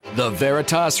The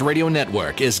Veritas Radio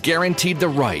Network is guaranteed the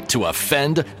right to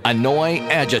offend, annoy,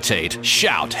 agitate,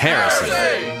 shout, heresy,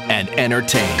 and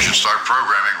entertain. You should start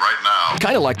programming right now.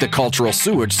 Kind of like the cultural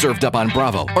sewage served up on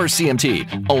Bravo or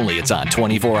CMT, only it's on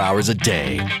 24 hours a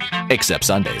day. Except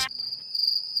Sundays.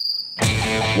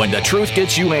 When the truth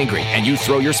gets you angry and you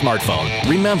throw your smartphone,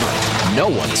 remember, no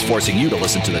one is forcing you to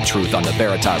listen to the truth on the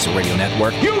Veritas Radio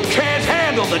Network. You can't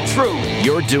handle the truth!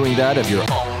 You're doing that of your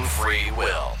own free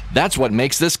will. That's what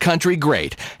makes this country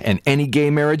great and any gay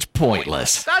marriage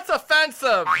pointless. That's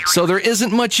offensive! So there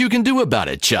isn't much you can do about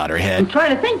it, Chowderhead. I'm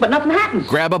trying to think, but nothing happens.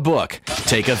 Grab a book,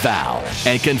 take a vow,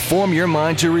 and conform your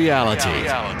mind to reality.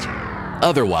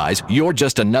 Otherwise, you're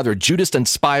just another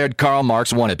Judas-inspired Karl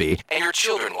Marx wannabe, and your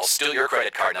children will steal your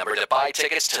credit card number to buy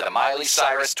tickets to the Miley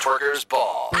Cyrus Twerkers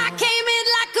Ball. I came in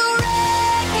like a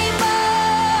wrecking ball.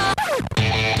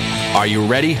 Are you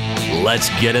ready? Let's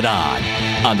get it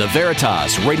on the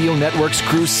Veritas Radio Network's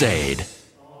Crusade.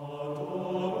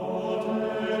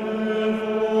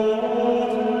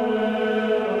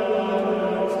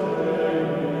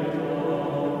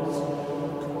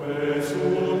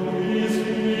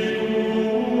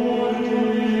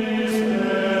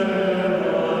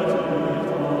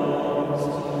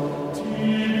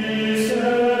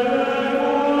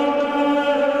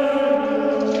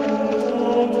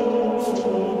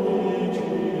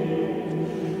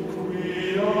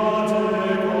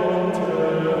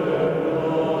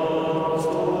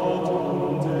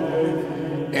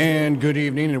 Good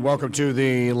evening and welcome to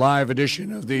the live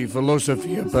edition of the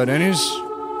Philosophia Perennis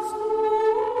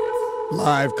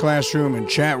live classroom and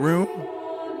chat room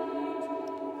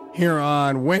here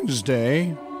on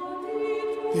Wednesday,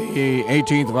 the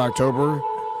 18th of October,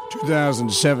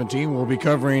 2017. We'll be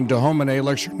covering De Homine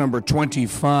lecture number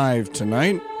 25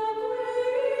 tonight.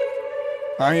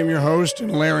 I am your host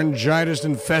and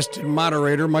laryngitis-infested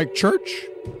moderator, Mike Church.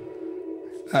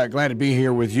 Glad to be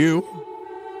here with you.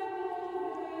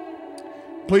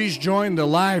 Please join the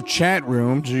live chat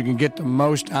room so you can get the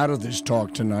most out of this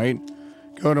talk tonight.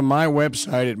 Go to my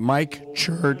website at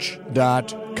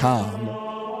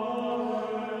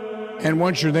mikechurch.com. And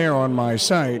once you're there on my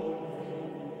site,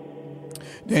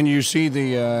 then you see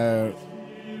the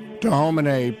De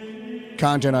Homine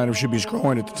content item should be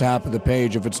scrolling at the top of the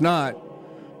page. If it's not,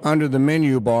 under the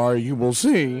menu bar, you will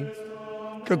see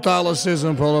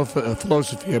Catholicism,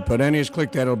 Philosophia Perennis.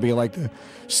 Click that. It'll be like the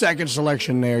second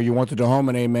selection there. You want the De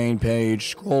Homine main page.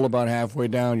 Scroll about halfway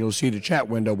down. You'll see the chat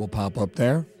window will pop up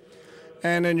there.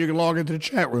 And then you can log into the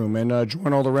chat room and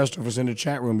join all the rest of us in the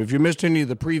chat room. If you missed any of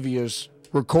the previous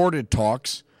recorded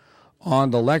talks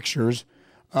on the lectures,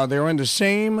 they're in the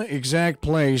same exact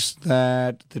place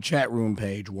that the chat room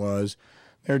page was.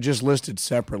 They're just listed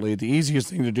separately. The easiest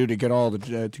thing to do to get all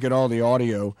the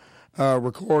audio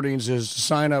recordings is to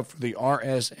sign up for the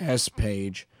RSS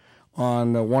page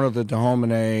on one of the De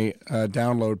Homine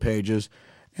download pages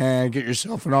and get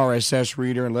yourself an RSS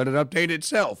reader and let it update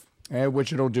itself,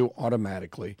 which it'll do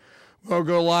automatically. We'll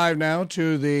go live now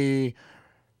to the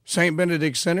St.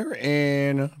 Benedict Center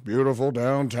in beautiful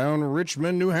downtown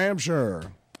Richmond, New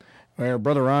Hampshire, where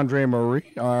Brother André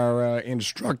Marie, our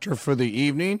instructor for the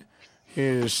evening,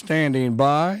 is standing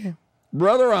by.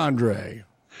 Brother André.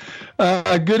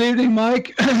 Good evening,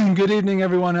 Mike. Good evening,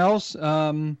 everyone else.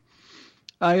 I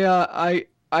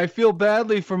feel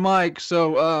badly for Mike,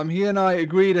 so he and I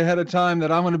agreed ahead of time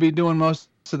that I'm going to be doing most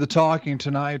of the talking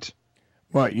tonight.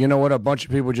 Well, you know what? A bunch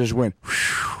of people just went,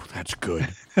 whew, that's good.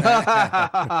 No,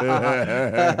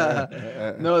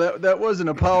 that wasn't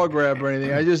a power grab or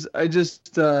anything. I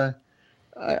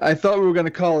thought we were going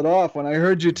to call it off. When I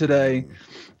heard you today,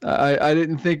 I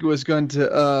didn't think it was going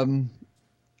to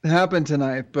happen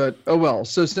tonight, but oh well.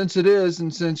 So since it is,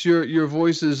 and since your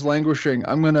voice is languishing,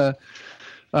 I'm gonna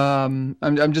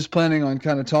I'm just planning on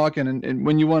kind of talking, and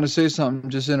when you want to say something,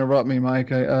 just interrupt me,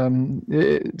 Mike.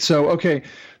 Okay,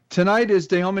 tonight is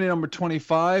De Homine number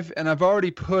 25, and I've already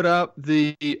put up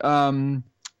the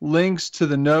links to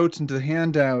the notes and to the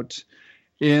handout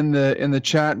in the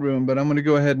chat room, but I'm going to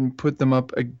go ahead and put them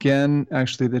up again.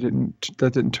 Actually, that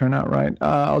didn't turn out right.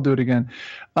 I'll do it again.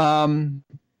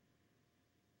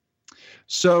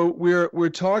 So we're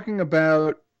talking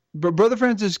about, but Brother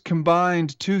Francis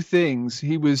combined two things.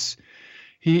 He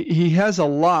has a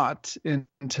lot in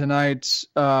tonight's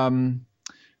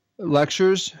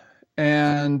lectures,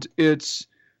 and it's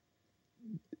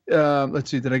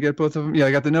let's see, did I get both of them? Yeah,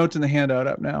 I got the notes and the handout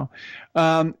up now.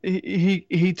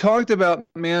 He talked about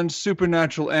man's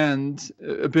supernatural end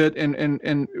a bit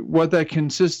and what that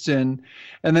consists in,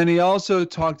 and then he also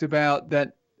talked about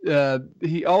that.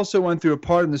 He also went through a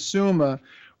part in the Summa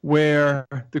where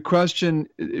the question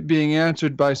being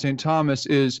answered by St. Thomas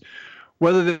is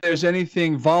whether there's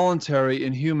anything voluntary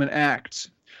in human acts.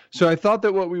 So I thought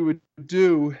that what we would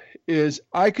do is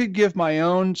I could give my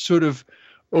own sort of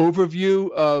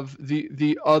overview of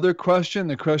the other question,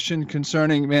 the question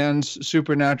concerning man's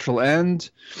supernatural end.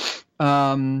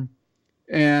 And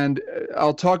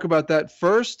I'll talk about that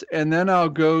first, and then I'll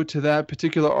go to that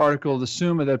particular article of the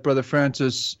Summa that Brother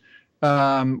Francis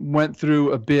went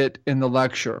through a bit in the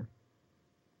lecture.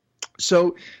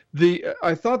 So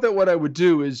I thought that what I would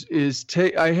do is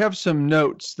take. I have some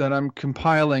notes that I'm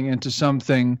compiling into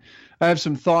something. I have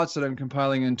some thoughts that I'm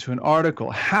compiling into an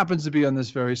article. It happens to be on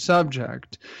this very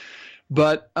subject,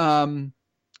 but I'm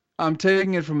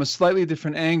taking it from a slightly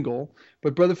different angle.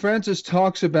 But Brother Francis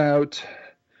talks about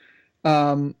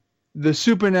the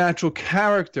supernatural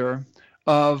character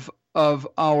of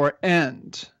our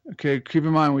end. Okay, keep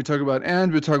in mind, when we talk about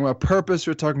end, we're talking about purpose,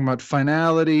 we're talking about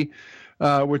finality.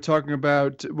 We're talking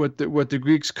about what the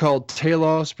Greeks called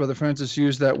telos. Brother Francis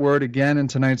used that word again in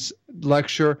tonight's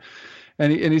lecture.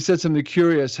 And he said something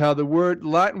curious, how the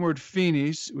Latin word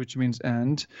finis, which means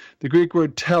end, the Greek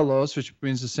word telos, which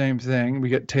means the same thing, we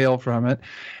get tail from it,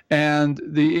 and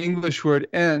the English word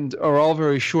end are all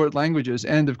very short languages.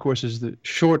 End, of course, is the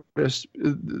shortest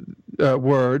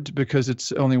word because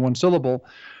it's only one syllable.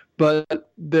 But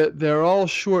they're all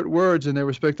short words in their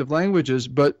respective languages,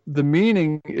 but the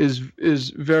meaning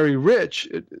is very rich.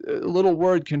 A little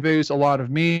word conveys a lot of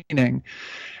meaning.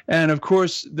 And of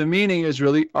course, the meaning is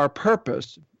really our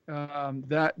purpose,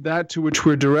 that to which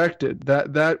we're directed,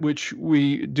 that which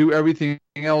we do everything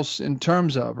else in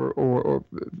terms of, or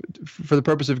for the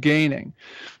purpose of gaining.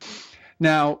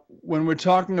 Now, when we're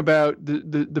talking about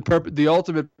the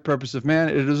ultimate purpose of man,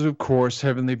 it is, of course,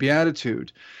 heavenly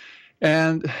beatitude.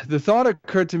 And the thought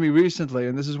occurred to me recently,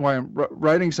 and this is why I'm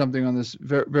writing something on this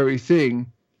very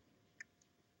thing.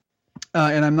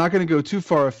 And I'm not going to go too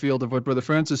far afield of what Brother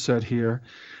Francis said here,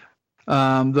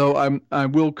 though I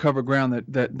will cover ground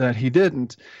that he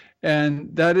didn't. And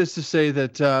that is to say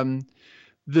that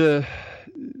the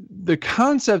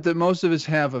concept that most of us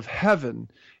have of heaven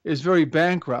is very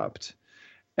bankrupt.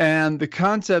 And the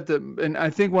concept and I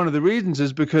think one of the reasons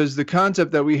is because the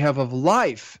concept that we have of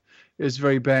life is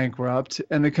very bankrupt,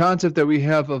 and the concept that we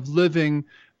have of living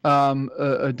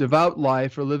a devout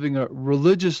life or living a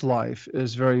religious life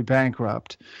is very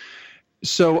bankrupt.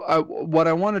 So what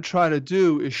I want to try to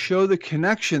do is show the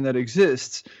connection that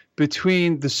exists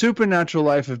between the supernatural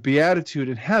life of beatitude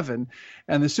in heaven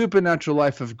and the supernatural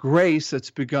life of grace that's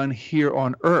begun here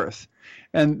on earth.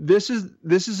 And this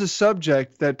is a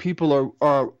subject that people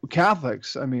are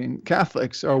Catholics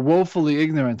are woefully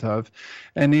ignorant of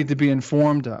and need to be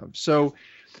informed of. So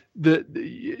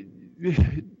we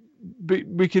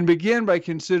can begin by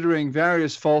considering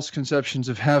various false conceptions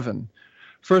of heaven.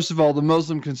 First of all, the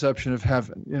Muslim conception of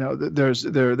heaven. You know, there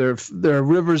are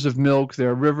rivers of milk,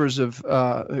 there are rivers of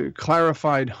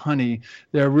clarified honey,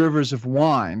 there are rivers of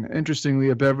wine. Interestingly,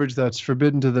 a beverage that's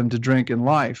forbidden to them to drink in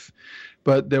life.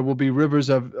 But there will be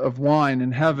rivers of wine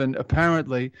in heaven,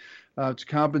 apparently, to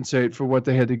compensate for what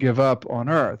they had to give up on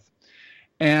earth.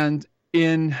 And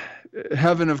in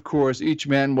heaven, of course, each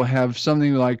man will have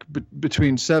something like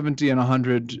between 70 and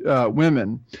 100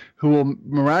 women who will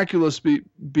miraculously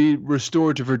be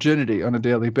restored to virginity on a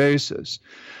daily basis.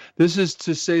 This is,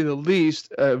 to say the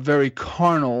least, a very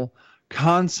carnal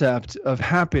concept of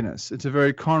happiness. It's a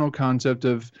very carnal concept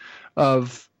of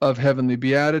heavenly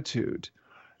beatitude.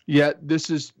 Yet this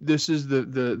is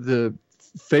the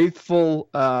faithful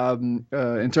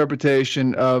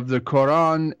interpretation of the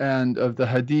Quran and of the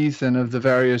Hadith and of the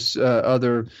various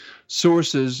other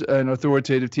sources and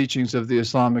authoritative teachings of the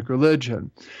Islamic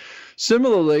religion.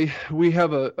 Similarly, we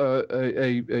have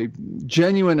a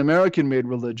genuine American-made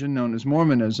religion known as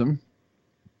Mormonism,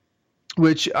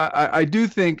 which I do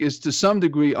think is to some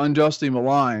degree unjustly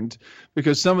maligned,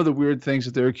 because some of the weird things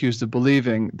that they're accused of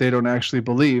believing, they don't actually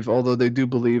believe, although they do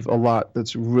believe a lot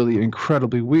that's really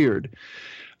incredibly weird.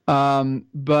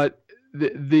 But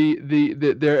their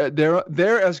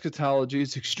eschatology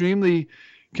is extremely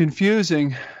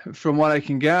confusing from what I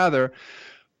can gather,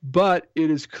 but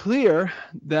it is clear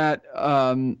that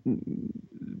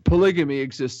polygamy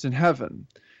exists in heaven.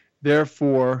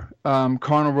 Therefore,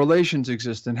 carnal relations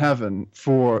exist in heaven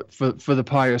for the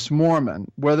pious Mormon.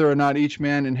 Whether or not each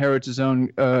man inherits his own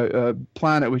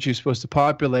planet, which he's supposed to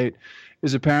populate,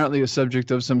 is apparently a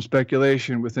subject of some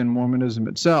speculation within Mormonism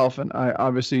itself. And I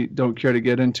obviously don't care to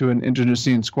get into an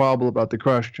internecine squabble about the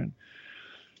question.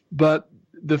 But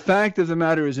the fact of the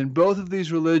matter is, in both of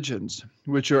these religions,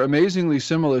 which are amazingly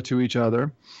similar to each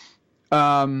other,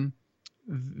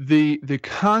 the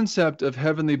concept of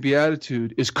heavenly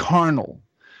beatitude is carnal.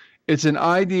 It's an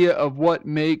idea of what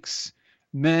makes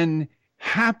men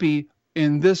happy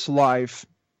in this life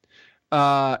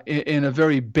in a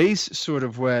very base sort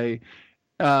of way,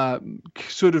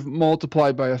 sort of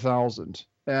multiplied by 1,000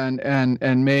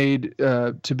 and made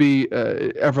to be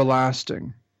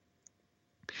everlasting.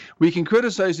 We can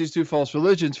criticize these two false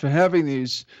religions for having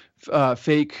these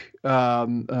fake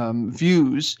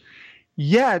views,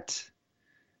 yet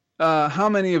how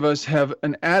many of us have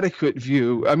an adequate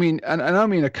view? I mean, and I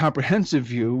don't mean a comprehensive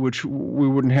view, which we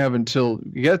wouldn't have until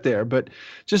you get there, but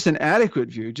just an adequate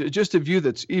view, just a view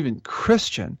that's even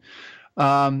Christian.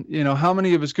 How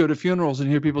many of us go to funerals and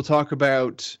hear people talk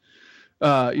about,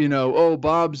 oh,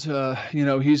 Bob's,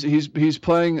 he's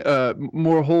playing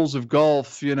more holes of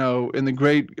golf, in the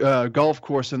great golf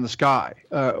course in the sky,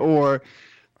 or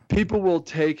people will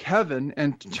take heaven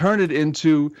and turn it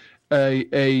into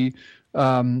a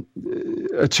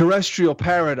terrestrial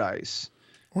paradise.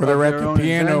 Or they're at the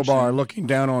piano bar looking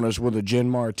down on us with a gin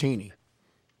martini.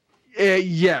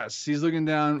 Yes, he's looking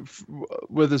down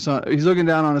with us. He's looking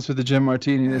down on us with a gin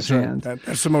martini in his hand.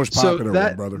 That's the most popular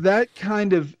one, brother. That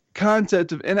kind of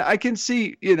concept of, and I can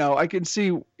see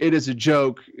it as a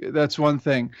joke. That's one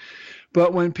thing.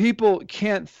 But when people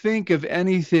can't think of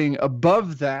anything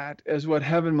above that as what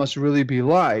heaven must really be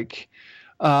like,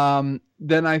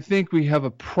 then I think we have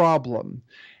a problem.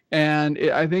 And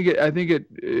I think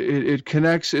it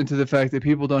connects into the fact that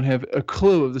people don't have a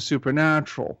clue of the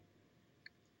supernatural.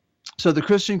 So the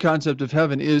Christian concept of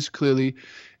heaven is clearly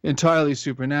entirely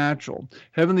supernatural.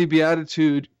 Heavenly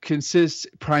beatitude consists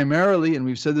primarily, and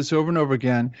we've said this over and over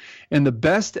again, in the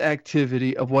best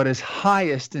activity of what is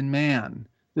highest in man.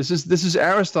 This is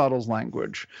Aristotle's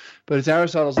language, but it's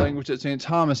Aristotle's language that St.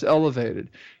 Thomas elevated.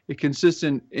 It consists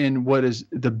in what is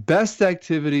the best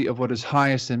activity of what is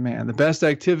highest in man. The best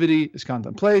activity is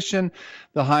contemplation.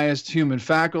 The highest human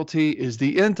faculty is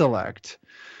the intellect.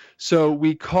 So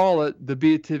we call it the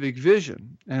beatific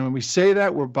vision. And when we say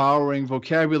that, we're borrowing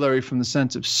vocabulary from the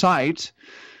sense of sight.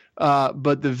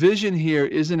 But the vision here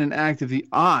isn't an act of the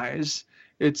eyes.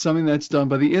 It's something that's done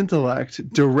by the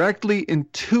intellect, directly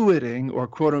intuiting or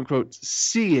quote unquote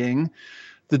seeing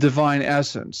the divine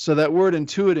essence. So that word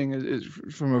intuiting is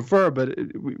from a verb, but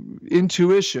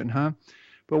intuition, huh?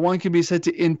 But one can be said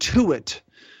to intuit.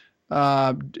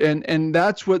 And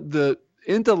that's what the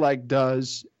intellect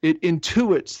does. It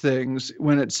intuits things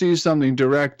when it sees something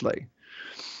directly.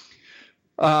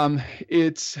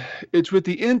 It's with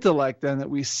the intellect then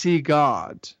that we see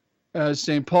God. As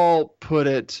St. Paul put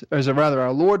it,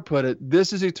 our Lord put it,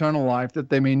 this is eternal life, that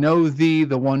they may know thee,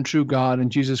 the one true God,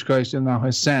 and Jesus Christ whom thou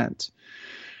hast sent.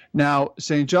 Now,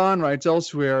 St. John writes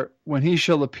elsewhere, when he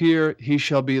shall appear, we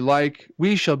shall be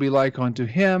like unto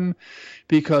him,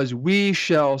 because we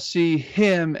shall see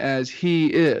him as he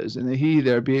is, and the he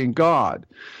there being God.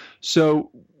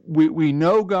 So we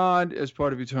know God as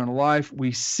part of eternal life.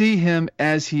 We see him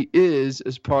as he is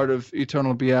as part of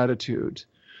eternal beatitude.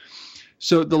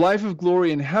 So the life of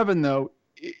glory in heaven, though,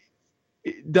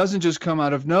 it doesn't just come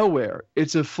out of nowhere.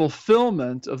 It's a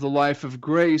fulfillment of the life of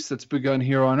grace that's begun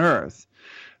here on earth.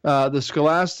 The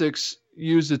scholastics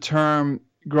use the term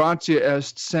gratia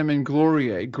est semen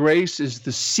gloriae. Grace is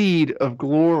the seed of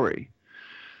glory.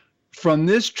 From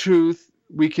this truth,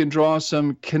 we can draw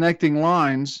some connecting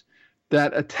lines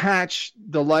that attach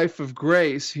the life of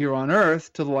grace here on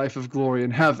earth to the life of glory in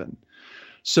heaven.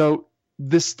 So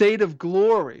the state of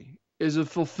glory is a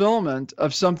fulfillment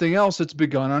of something else that's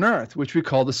begun on earth, which we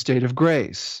call the state of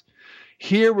grace.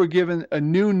 Here we're given a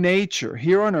new nature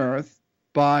here on earth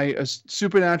by a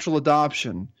supernatural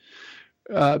adoption,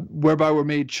 whereby we're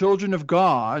made children of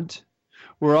God.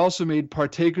 We're also made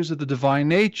partakers of the divine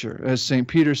nature, as St.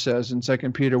 Peter says in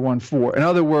 2 Peter 1:4. In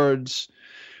other words,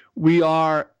 we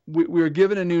are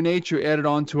given a new nature added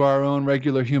on to our own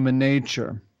regular human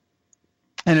nature.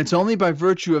 And it's only by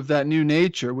virtue of that new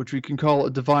nature, which we can call a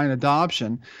divine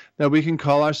adoption, that we can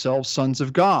call ourselves sons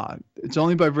of God. It's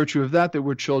only by virtue of that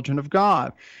we're children of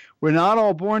God. We're not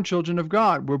all born children of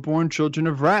God. We're born children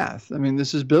of wrath. I mean,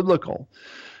 this is biblical.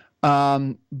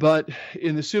 But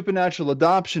in the supernatural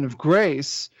adoption of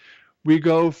grace, we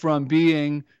go from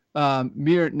being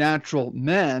mere natural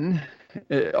men,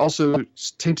 also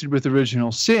tainted with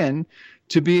original sin,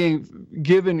 to being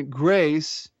given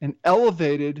grace and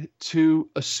elevated to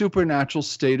a supernatural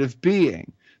state of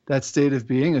being. That state of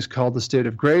being is called the state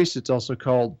of grace. It's also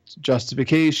called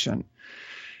justification.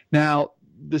 Now,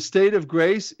 the state of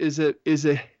grace is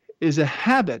a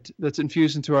habit that's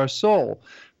infused into our soul,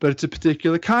 but it's a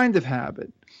particular kind of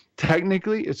habit.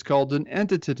 Technically, it's called an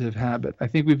entitative habit. I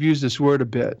think we've used this word a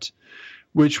bit.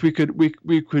 which we could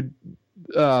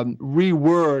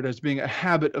reword as being a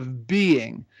habit of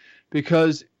being,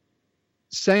 because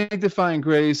sanctifying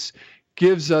grace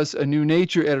gives us a new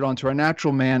nature added onto our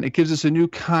natural man. It gives us a new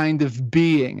kind of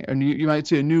being, and you might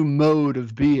say a new mode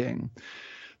of being.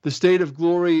 The state of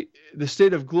glory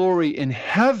in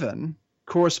heaven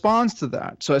corresponds to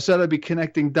that. So I said I'd be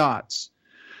connecting dots.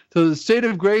 So the state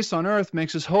of grace on earth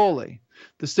makes us holy.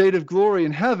 The state of glory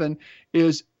in heaven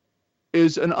is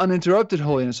an uninterrupted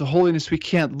holiness, a holiness we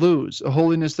can't lose, a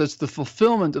holiness that's the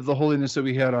fulfillment of the holiness that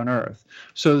we had on earth.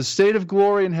 So the state of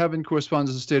glory in heaven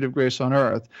corresponds to the state of grace on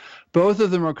earth. Both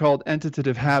of them are called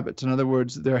entitative habits. In other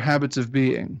words, they're habits of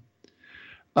being.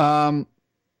 Now,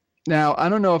 I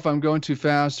don't know if I'm going too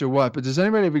fast or what, but does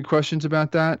anybody have any questions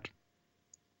about that?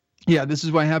 Yeah, this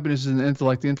is why happiness is in the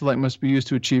intellect. The intellect must be used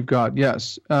to achieve God.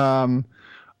 Yes. All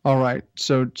right.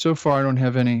 So far I don't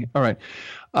have any. All right.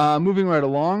 Moving right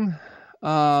along.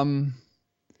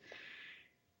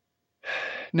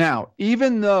 Now,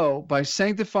 even though by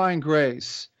sanctifying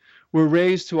grace we're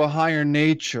raised to a higher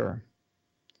nature,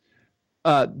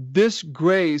 this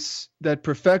grace that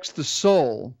perfects the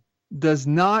soul does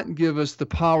not give us the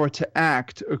power to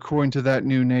act according to that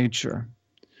new nature.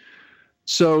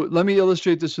 So let me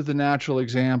illustrate this with a natural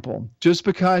example. Just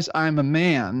because I'm a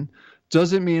man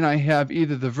doesn't mean I have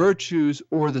either the virtues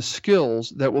or the skills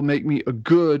that will make me a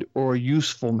good or a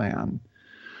useful man.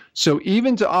 So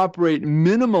even to operate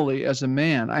minimally as a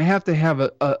man, I have to have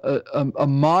a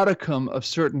modicum of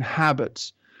certain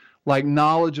habits, like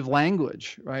knowledge of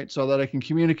language, right, so that I can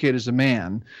communicate as a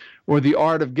man, or the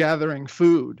art of gathering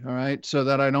food, all right, so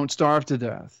that I don't starve to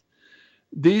death.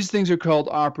 These things are called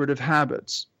operative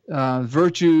habits.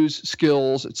 Virtues,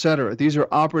 skills, etc. These are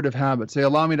operative habits. They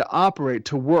allow me to operate,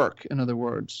 to work, in other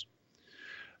words.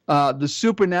 The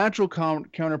supernatural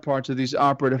counterparts of these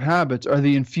operative habits are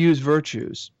the infused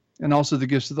virtues and also the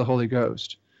gifts of the Holy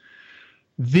Ghost.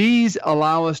 These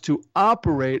allow us to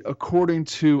operate according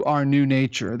to our new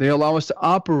nature. They allow us to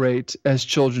operate as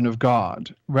children of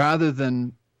God rather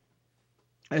than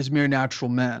as mere natural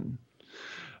men.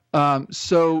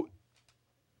 So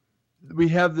we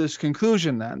have this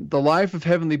conclusion then. The life of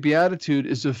heavenly beatitude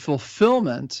is a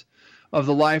fulfillment of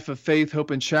the life of faith,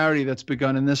 hope, and charity that's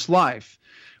begun in this life.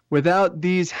 Without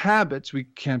these habits, we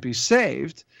can't be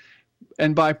saved.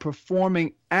 And by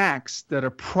performing acts that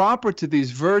are proper to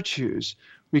these virtues,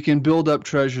 we can build up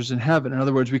treasures in heaven. In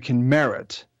other words, we can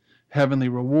merit heavenly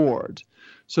reward.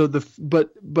 So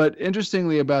but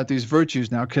interestingly about these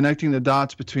virtues now, connecting the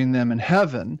dots between them and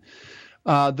heaven,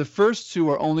 the first two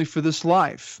are only for this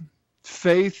life.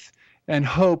 Faith and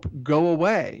hope go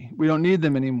away. We don't need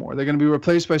them anymore. They're going to be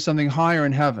replaced by something higher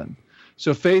in heaven.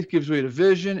 So faith gives way to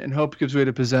vision and hope gives way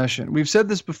to possession. We've said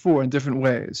this before in different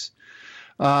ways.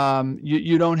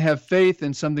 You don't have faith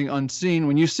in something unseen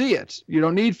when you see it. You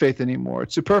don't need faith anymore.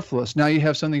 It's superfluous. Now you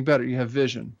have something better. You have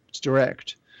vision. It's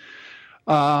direct.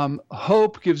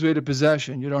 Hope gives way to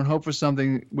possession. You don't hope for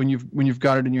something when you've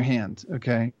got it in your hand.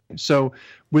 Okay. So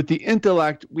with the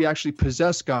intellect, we actually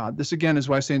possess God. This again is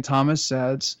why St. Thomas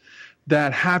says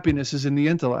that happiness is in the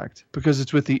intellect, because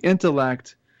it's with the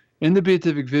intellect in the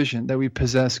beatific vision that we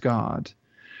possess God.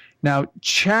 Now,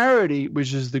 charity,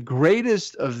 which is the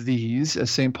greatest of these,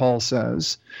 as St. Paul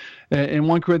says, in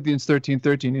 1 Corinthians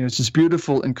 13:13, it's this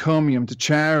beautiful encomium to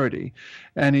charity.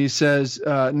 And he says,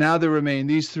 now there remain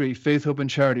these three, faith, hope, and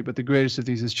charity, but the greatest of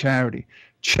these is charity.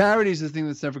 Charity is the thing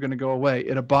that's never going to go away.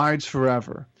 It abides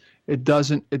forever. It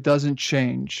doesn't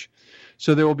change.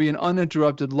 So there will be an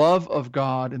uninterrupted love of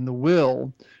God in the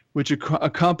will, which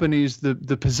accompanies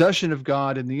the possession of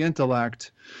God in the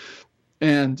intellect,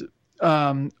 and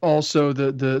also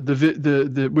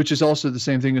which is also the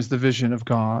same thing as the vision of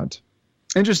God.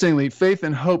 Interestingly, faith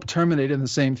and hope terminate in the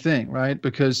same thing, right?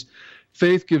 Because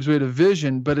faith gives way to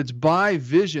vision, but it's by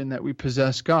vision that we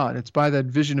possess God. It's by that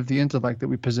vision of the intellect that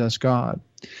we possess God.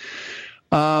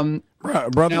 Now,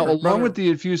 along with the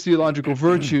infused theological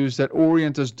virtues that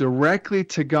orient us directly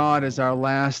to God as our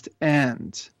last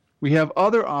end, we have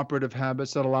other operative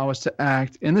habits that allow us to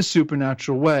act in a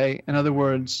supernatural way. In other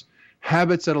words,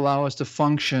 habits that allow us to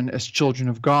function as children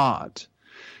of God.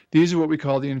 These are what we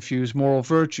call the infused moral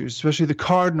virtues, especially the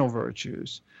cardinal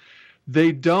virtues.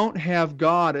 They don't have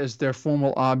God as their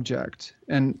formal object.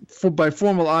 And by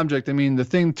formal object, I mean the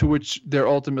thing to which they're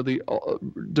ultimately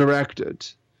directed.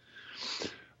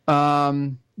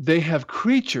 They have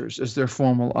creatures as their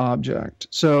formal object.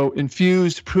 So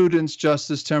infused prudence,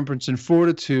 justice, temperance, and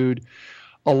fortitude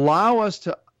allow us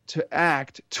to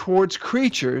act towards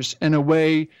creatures in a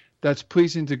way that's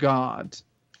pleasing to God,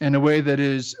 in a way that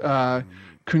is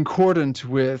concordant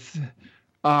with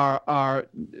our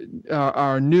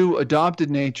new adopted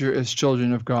nature as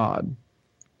children of God.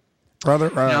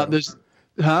 Brother, Now this,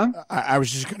 I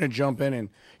was just going to jump in and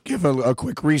give a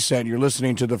quick reset. You're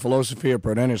listening to the Philosophy of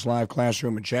Prudentice live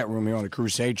classroom and chat room here on the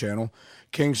Crusade Channel.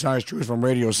 King Size Truth from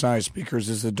Radio Size Speakers.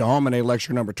 This is the Homine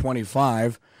lecture number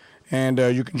 25. And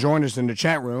you can join us in the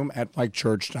chat room at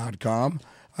mikechurch.com.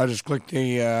 Just click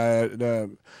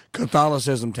the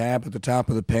Catholicism tab at the top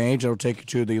of the page. It'll take you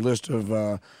to the list of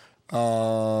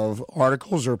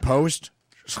articles or posts.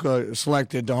 Select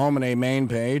the Homine main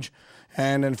page.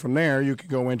 And then from there, you can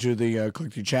go into the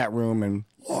click the chat room and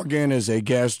log in as a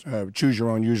guest, choose your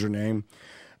own username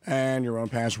and your own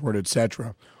password,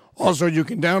 etc. Also, you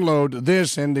can download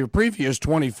this and the previous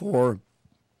 24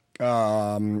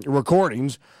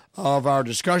 recordings of our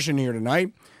discussion here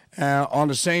tonight on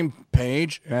the same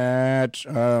page at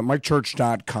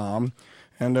mikechurch.com.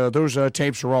 And those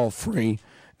tapes are all free.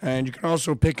 And you can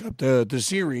also pick up the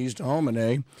series, the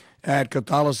Homine, at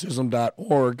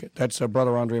Catholicism.org. That's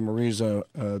Brother André Marie's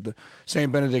the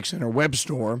St. Benedict Center web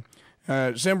store.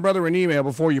 Send Brother an email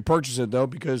before you purchase it, though,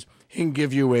 because he can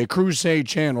give you a CRUSADE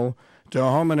Channel to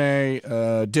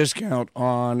Homine discount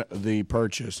on the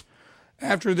purchase.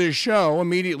 After this show,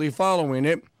 immediately following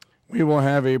it, we will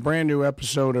have a brand new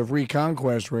episode of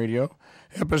Reconquest Radio,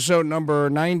 episode number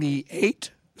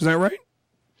 98. Is that right?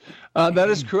 That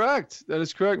is correct. That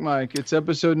is correct, Mike. It's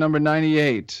episode number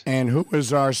 98. And who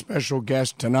is our special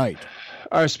guest tonight?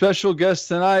 Our special guest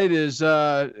tonight is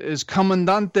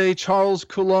Commandante Charles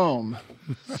Coulombe,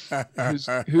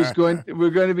 who's going. We're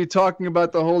going to be talking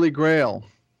about the Holy Grail.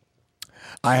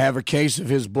 I have a case of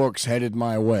his books headed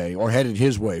my way, or headed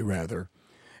his way, rather,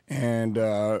 and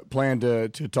plan to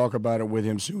talk about it with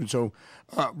him soon. So,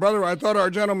 brother, I thought our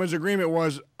gentleman's agreement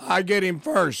was I get him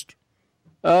first.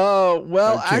 Oh,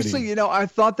 well, actually, I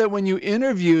thought that when you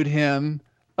interviewed him,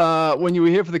 when you were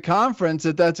here for the conference,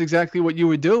 that's exactly what you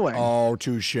were doing. Oh,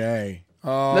 touché.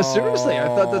 Oh, no, seriously, I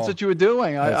thought that's what you were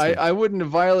doing. I wouldn't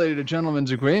have violated a gentleman's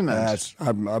agreement.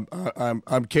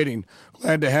 I'm kidding.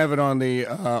 Glad to have it on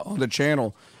the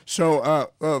channel. So,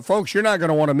 folks, you're not going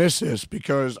to want to miss this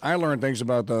because I learned things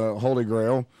about the Holy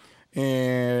Grail.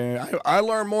 And I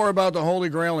learned more about the Holy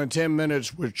Grail in 10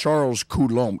 minutes with Charles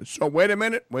Coulombe. So, wait a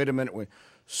minute.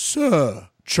 Sir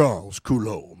Charles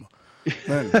Coulombe.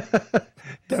 So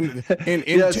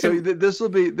this will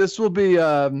be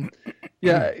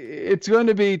it's going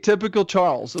to be typical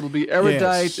Charles. It'll be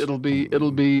erudite. Yes. It'll be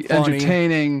funny,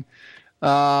 entertaining.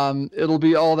 It'll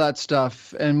be all that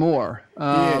stuff and more.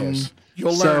 Yes.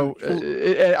 You'll learn.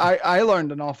 I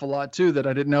learned an awful lot too that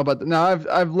I didn't know about. Now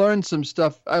I've learned some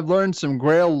stuff. I've learned some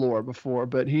Grail lore before,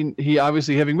 but he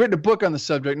obviously, having written a book on the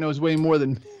subject, knows way more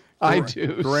than I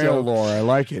do. Grail lore, I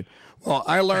like it. Well,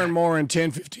 I learned more in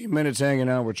 10, 15 minutes hanging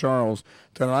out with Charles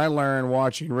than I learned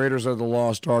watching Raiders of the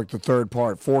Lost Ark, the third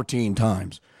part, 14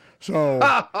 times. So,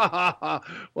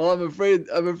 well, I'm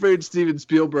afraid Steven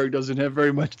Spielberg doesn't have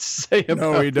very much to say about it.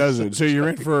 No, he doesn't. So you're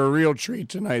in for a real treat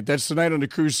tonight. That's tonight on the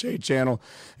Crusade Channel.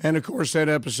 And, of course, that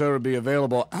episode will be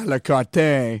available a la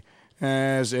carte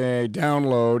as a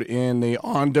download in the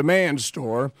on-demand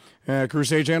store at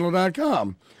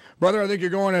CrusadeChannel.com. Brother, I think you're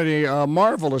going at a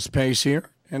marvelous pace here,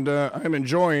 and I'm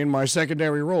enjoying my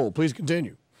secondary role. Please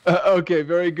continue. Okay,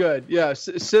 very good. Yeah,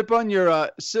 sip on your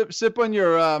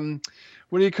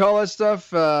what do you call that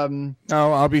stuff? No,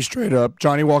 I'll be straight up.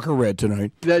 Johnny Walker Red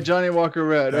tonight. Yeah, Johnny Walker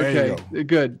Red. Okay,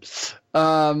 good.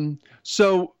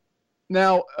 So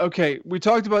now, we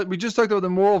just talked about the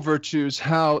moral virtues.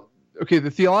 How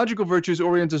the theological virtues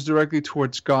orient us directly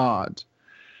towards God.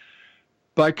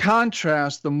 By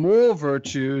contrast, the moral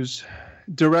virtues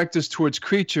direct us towards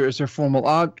creatures as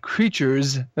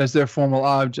their formal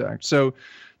object. So,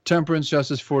 temperance,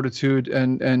 justice, fortitude,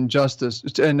 and justice,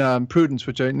 and prudence,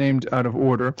 which I named out of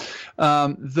order.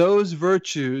 Those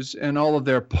virtues and all of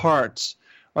their parts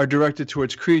are directed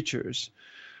towards creatures.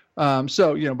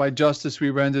 So, by justice, we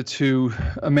render to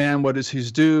a man what is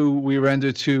his due. We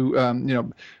render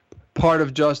to, part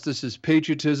of justice is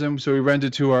patriotism. So we render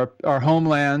to our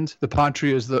homeland. The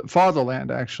patria is the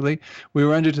fatherland, actually. We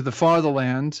render to the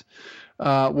fatherland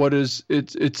what is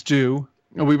its due.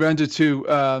 We render to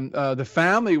the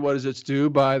family what is its due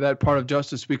by that part of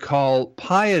justice we call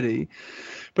piety.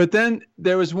 But then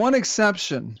there is one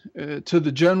exception to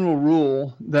the general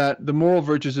rule that the moral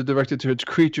virtues are directed to its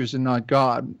creatures and not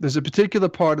God. There's a particular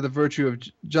part of the virtue of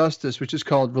justice which is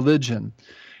called religion.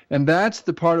 And that's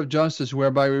the part of justice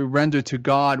whereby we render to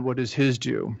God what is his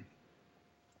due.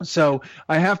 So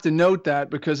I have to note that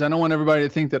because I don't want everybody to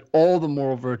think that all the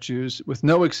moral virtues, with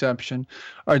no exception,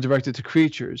 are directed to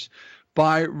creatures.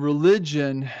 By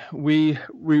religion, we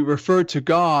refer to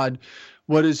God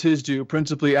what is his due?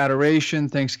 Principally adoration,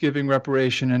 thanksgiving,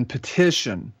 reparation, and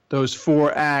petition. Those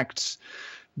 4 acts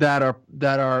that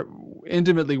are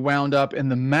intimately wound up in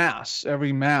the Mass.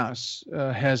 Every Mass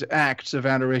has acts of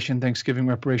adoration, thanksgiving,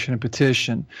 reparation, and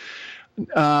petition.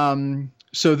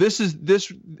 So this is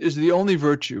the only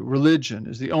virtue. Religion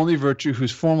is the only virtue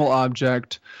whose formal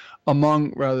object,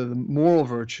 among rather the moral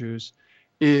virtues,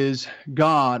 is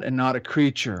God and not a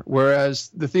creature, whereas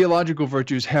the theological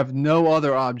virtues have no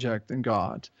other object than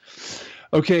God.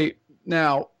 Okay,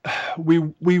 now we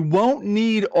won't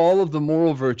need all of the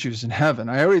moral virtues in heaven.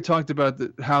 I already talked about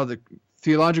how the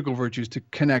theological virtues to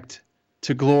connect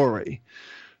to glory.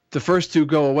 The first 2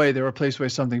 go away; they're replaced by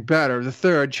something better. The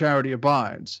third, charity,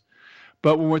 abides.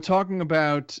 But when we're talking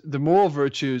about the moral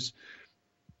virtues,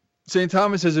 St.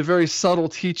 Thomas has a very subtle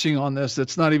teaching on this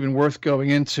that's not even worth going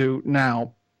into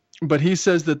now. But he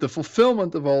says that the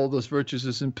fulfillment of all of those virtues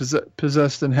is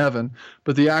possessed in heaven,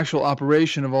 but the actual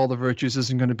operation of all the virtues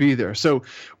isn't going to be there. So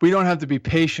we don't have to be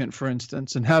patient, for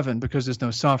instance, in heaven because there's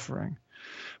no suffering.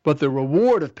 But the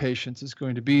reward of patience is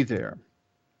going to be there.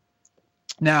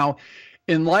 Now,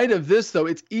 in light of this, though,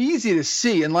 it's easy to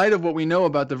see, in light of what we know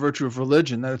about the virtue of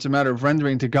religion, that it's a matter of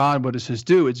rendering to God what is his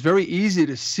due. It's very easy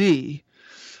to see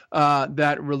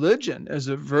that religion as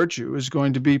a virtue is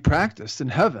going to be practiced in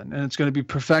heaven, and it's going to be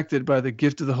perfected by the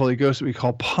gift of the Holy Ghost that we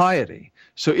call piety.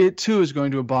 So it, too, is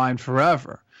going to abide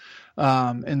forever.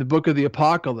 In the book of the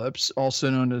Apocalypse, also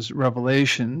known as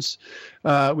Revelations,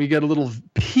 we get a little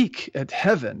peek at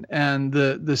heaven, and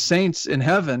the saints in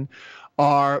heaven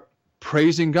are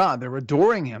praising God. They're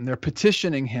adoring him. They're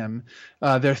petitioning him.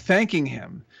 They're thanking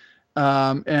him.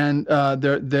 And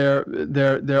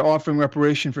they're offering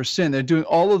reparation for sin. They're doing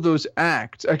all of those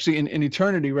acts. Actually, in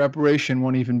eternity, reparation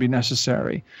won't even be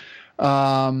necessary.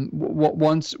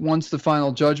 Once the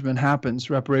final judgment happens,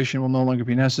 reparation will no longer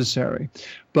be necessary.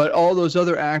 But all those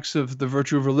other acts of the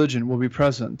virtue of religion will be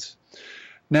present.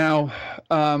 Now,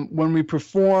 when we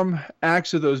perform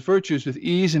acts of those virtues with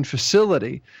ease and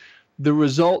facility,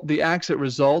 the acts that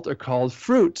result are called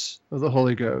fruits of the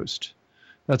Holy Ghost.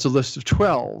 That's a list of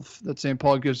 12 that St.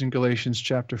 Paul gives in Galatians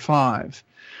chapter 5.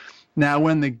 Now,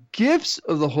 when the gifts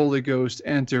of the Holy Ghost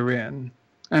enter in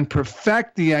and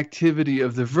perfect the activity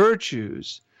of the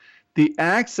virtues, the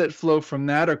acts that flow from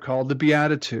that are called the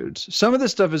Beatitudes. Some of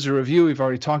this stuff is a review. We've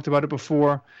already talked about it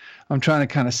before. I'm trying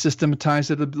to kind of systematize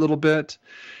it a little bit.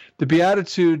 The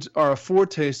Beatitudes are a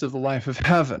foretaste of the life of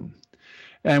heaven.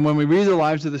 And when we read the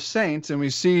lives of the saints and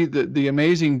we see the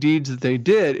amazing deeds that they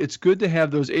did, it's good to have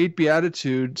those 8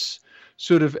 Beatitudes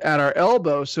sort of at our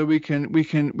elbow so we can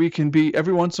be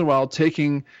every once in a while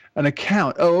taking an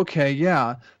account. Oh, okay,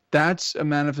 yeah, that's a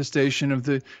manifestation of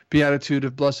the Beatitude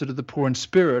of blessed are the poor in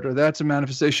spirit, or that's a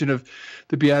manifestation of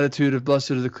the Beatitude of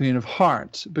blessed are the clean of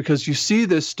heart, because you see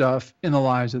this stuff in the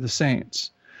lives of the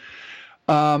saints.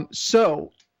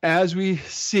 So as we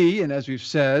see, and as we've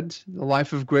said, the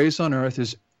life of grace on earth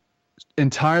is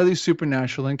entirely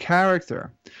supernatural in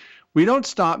character. We don't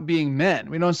stop being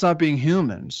men. We don't stop being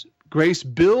humans. Grace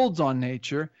builds on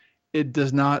nature. It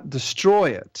does not destroy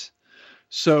it.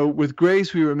 So with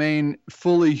grace, we remain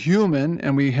fully human,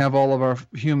 and we have all of our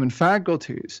human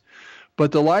faculties.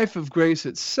 But the life of grace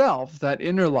itself, that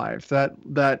inner life,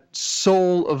 that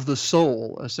soul of the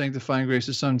soul, as sanctifying grace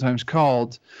is sometimes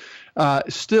called,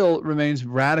 still remains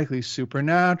radically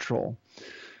supernatural.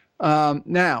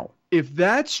 Now, if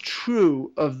that's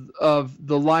true of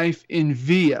the life in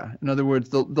via, in other words,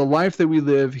 the life that we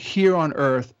live here on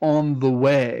earth on the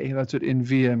way, that's what in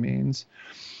via means,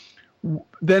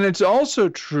 then it's also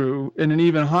true in an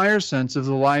even higher sense of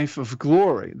the life of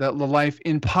glory, that the life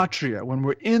in patria, when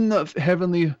we're in the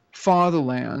heavenly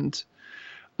fatherland,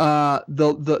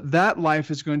 that life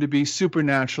is going to be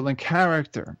supernatural in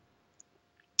character.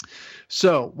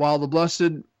 So while the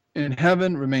blessed in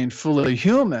heaven remain fully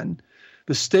human,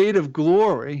 the state of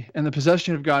glory and the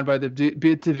possession of God by the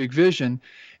beatific vision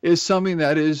is something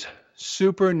that is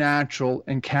supernatural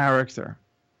in character.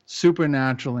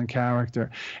 Supernatural in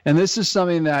character. And this is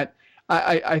something that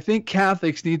I think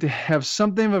Catholics need to have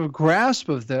something of a grasp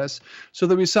of this so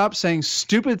that we stop saying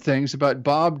stupid things about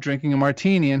Bob drinking a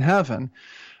martini in heaven.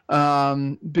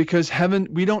 Because heaven,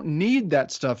 we don't need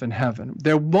that stuff in heaven.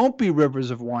 There won't be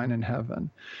rivers of wine in heaven.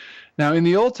 Now, in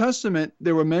the Old Testament,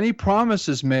 there were many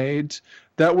promises made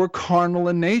that were carnal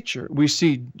in nature. We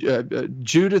see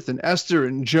Judith and Esther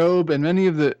and Job and many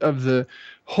of the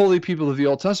holy people of the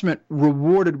Old Testament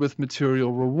rewarded with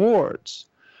material rewards.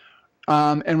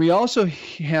 And we also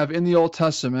have in the Old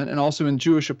Testament and also in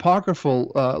Jewish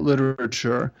apocryphal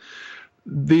literature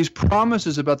these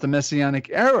promises about the Messianic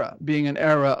era being an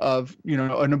era of,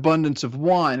 an abundance of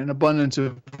wine, an abundance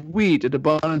of wheat, an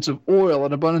abundance of oil,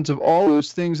 an abundance of all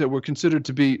those things that were considered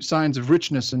to be signs of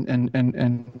richness and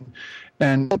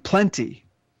plenty.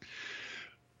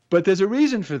 But there's a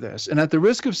reason for this, and at the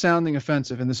risk of sounding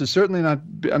offensive, and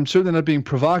I'm certainly not being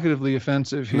provocatively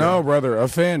offensive here. No, brother,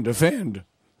 offend.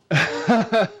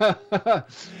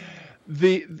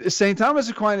 The St. Thomas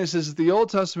Aquinas says that the Old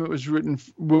Testament was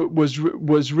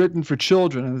written for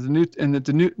children, and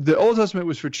the Old Testament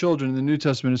was for children, and the New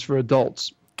Testament is for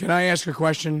adults. Can I ask a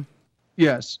question?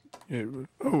 Yes.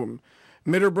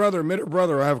 Mitter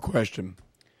brother, I have a question.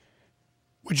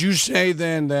 Would you say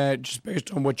then that, just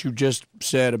based on what you just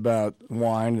said about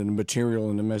wine and the material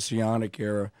in the Messianic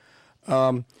era,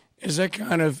 is that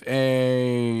kind of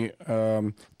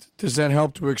does that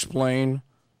help to explain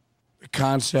the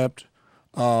concept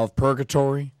of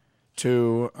purgatory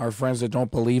to our friends that don't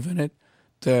believe in it?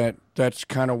 That's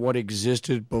kind of what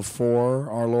existed before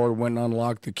our Lord went and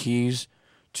unlocked the keys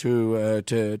to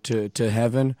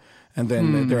heaven, and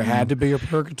then there had to be a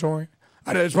purgatory?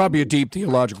 It's probably a deep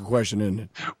theological question, isn't it?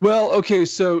 Well, okay,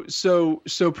 so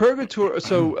purgatory.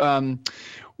 So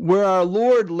where our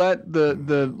Lord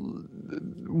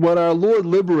what our Lord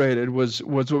liberated was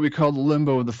what we call the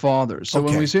limbo of the fathers. So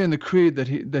when we say in the Creed that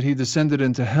he descended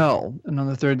into hell, and on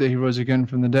the third day he rose again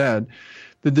from the dead,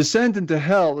 the descent into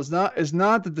hell is not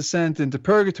the descent into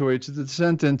purgatory; it's the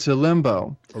descent into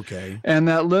limbo. Okay. And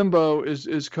that limbo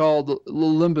is called the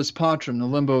limbus patrum, the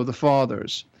limbo of the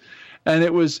fathers. And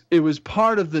it was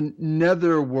part of the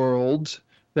nether world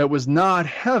that was not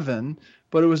heaven,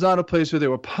 but it was not a place where they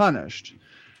were punished.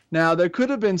 Now, there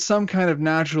could have been some kind of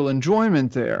natural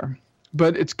enjoyment there,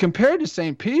 but it's compared to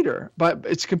St. Peter,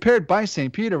 it's compared by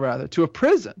St. Peter, rather, to a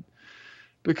prison,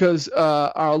 because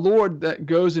our Lord that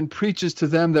goes and preaches to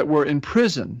them that were in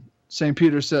prison, St.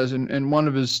 Peter says in one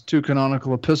of his two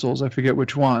canonical epistles, I forget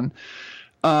which one,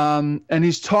 and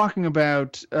he's talking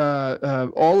about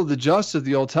all of the just of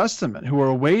the Old Testament who are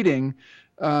awaiting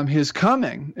his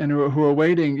coming and who are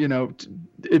awaiting,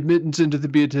 admittance into the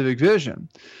beatific vision.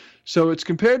 So it's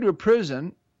compared to a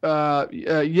prison,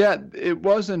 yet it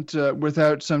wasn't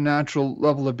without some natural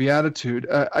level of beatitude.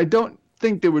 I don't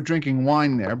think they were drinking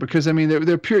wine there because,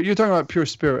 they're pure. You're talking about pure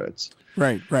spirits.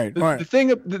 Right.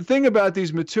 The thing about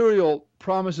these material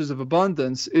promises of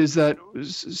abundance is that,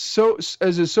 so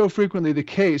as is so frequently the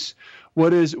case,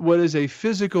 what is a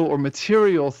physical or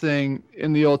material thing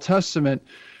in the Old Testament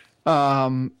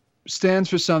stands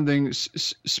for something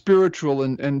spiritual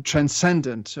and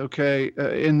transcendent. Okay,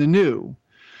 in the New.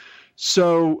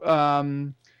 So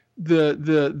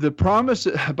the promise.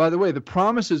 By the way, the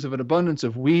promises of an abundance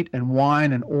of wheat and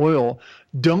wine and oil.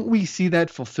 Don't we see that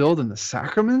fulfilled in the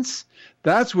sacraments?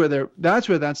 That's where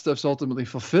that stuff's ultimately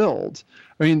fulfilled.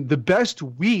 The best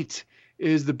wheat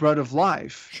is the bread of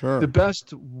life. Sure. The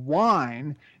best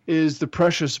wine is the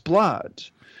precious blood.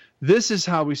 This is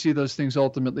how we see those things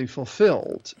ultimately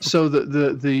fulfilled. So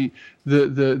the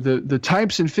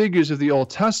types and figures of the Old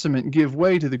Testament give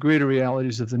way to the greater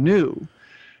realities of the New.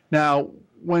 Now,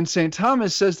 when St.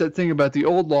 Thomas says that thing about the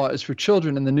old law is for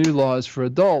children and the new law is for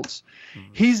adults,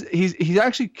 he's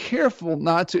actually careful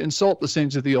not to insult the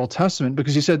saints of the Old Testament,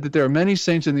 because he said that there are many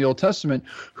saints in the Old Testament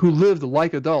who lived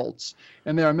like adults,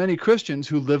 and there are many Christians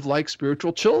who live like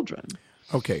spiritual children.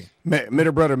 Okay.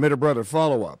 Mitter brother,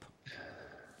 follow up.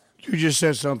 You just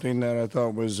said something that I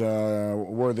thought was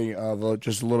worthy of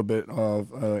just a little bit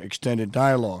of extended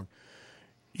dialogue.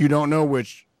 You don't know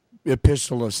which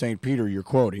epistle of St. Peter you're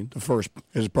quoting. The first,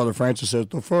 as Brother Francis says,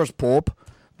 the first pope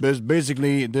is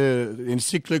basically the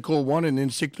encyclical 1 and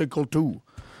encyclical 2.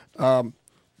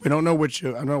 We don't know which.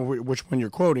 I don't know which one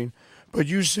you're quoting, but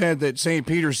you said that St.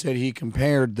 Peter said he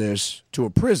compared this to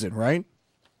a prison, right?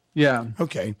 Yeah.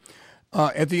 Okay.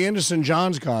 At the end of St.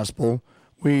 John's Gospel,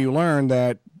 we learn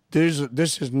that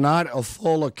this is not a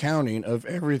full accounting of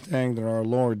everything that our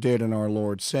Lord did and our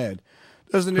Lord said.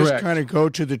 Doesn't this kind of go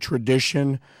to the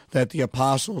tradition that the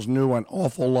apostles knew an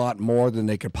awful lot more than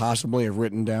they could possibly have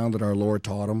written down that our Lord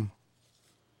taught them?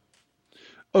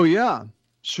 Oh, yeah,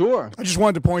 sure. I just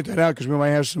wanted to point that out because we might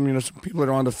have some people that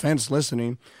are on the fence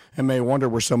listening and may wonder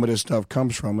where some of this stuff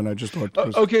comes from, and I just thought...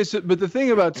 Okay, but the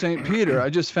thing about St. Peter, I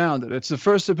just found it. It's the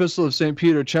first epistle of St.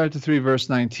 Peter, chapter 3, verse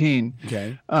 19.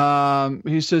 Okay.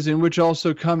 He says, in which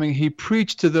also coming he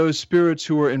preached to those spirits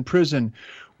who were in prison,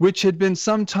 which had been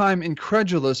sometime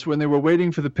incredulous when they were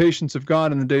waiting for the patience of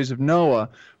God in the days of Noah,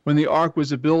 when the ark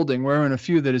was a building, wherein a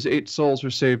few, that is 8 souls, were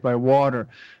saved by water.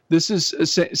 This is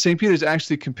St. Peter is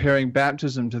actually comparing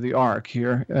baptism to the ark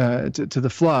here, to the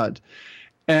flood.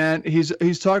 And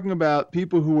he's talking about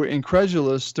people who were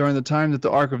incredulous during the time that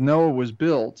the Ark of Noah was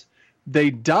built.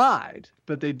 They died,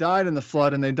 but they died in the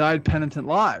flood, and they died penitent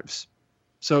lives.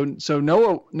 So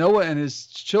Noah and his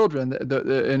children,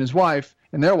 and his wife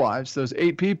and their wives, those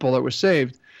 8 people that were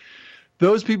saved,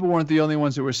 those people weren't the only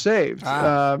ones that were saved.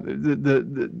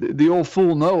 The old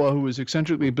fool Noah, who was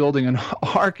eccentrically building an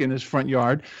ark in his front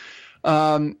yard,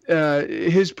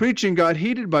 his preaching got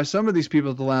heated by some of these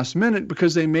people at the last minute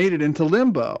because they made it into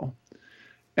limbo.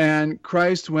 And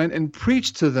Christ went and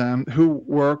preached to them who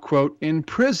were, quote, in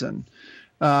prison.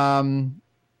 And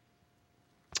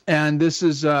this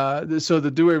is, so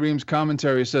the Douay Rheims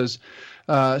commentary says,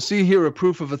 see here a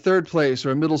proof of a third place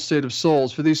or a middle state of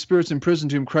souls. For these spirits in prison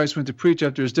to whom Christ went to preach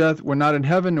after his death were not in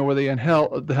heaven, nor were they in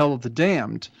hell, the hell of the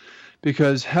damned,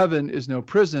 because heaven is no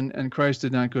prison, and Christ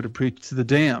did not go to preach to the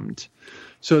damned.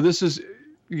 So this is,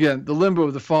 again, the limbo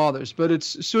of the fathers, but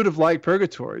it's sort of like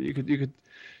purgatory. You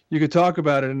could talk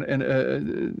about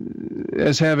it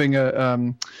as having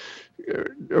a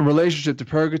relationship to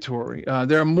purgatory.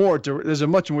 There's a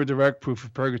much more direct proof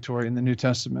of purgatory in the New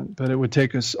Testament, but it would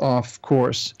take us off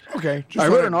course. Okay. I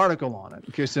wrote an article on it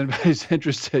in case anybody's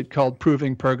interested, called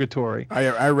Proving Purgatory.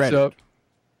 I read it.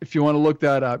 If you want to look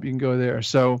that up, you can go there.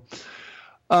 So,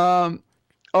 all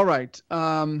right.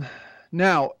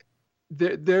 Now,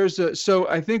 so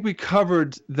I think we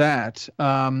covered that,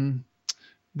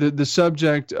 the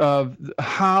subject of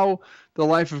how the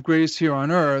life of grace here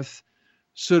on earth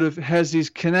sort of has these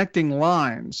connecting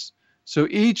lines. So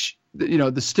each,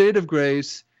 the state of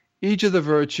grace, each of the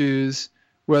virtues,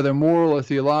 whether moral or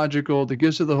theological, the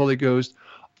gifts of the Holy Ghost,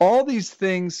 all these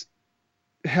things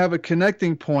have a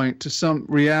connecting point to some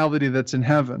reality that's in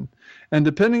heaven. And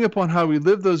depending upon how we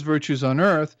live those virtues on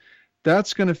earth,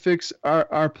 that's going to fix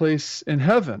our place in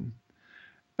heaven.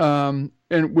 And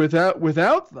without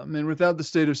them, and without the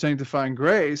state of sanctifying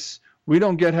grace, we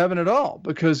don't get heaven at all,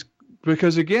 because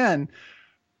again,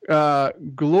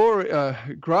 gratia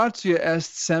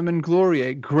est semen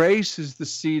gloriae. Grace is the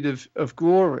seed of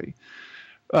glory.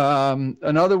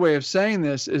 Another way of saying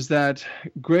this is that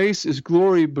grace is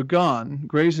glory begun.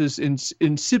 Grace is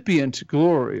incipient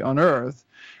glory on earth,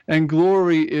 and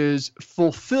glory is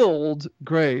fulfilled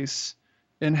grace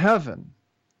in heaven.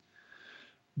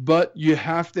 But you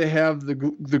have to have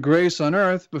the grace on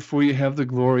earth before you have the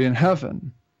glory in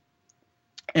heaven.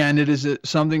 And it is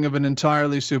something of an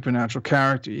entirely supernatural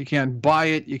character. You can't buy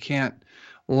it. You can't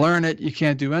learn it. You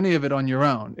can't do any of it on your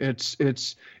own. It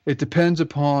depends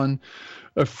upon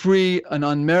a free and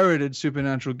unmerited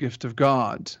supernatural gift of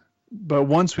God. But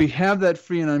once we have that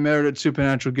free and unmerited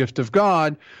supernatural gift of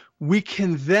God, we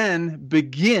can then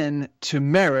begin to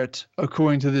merit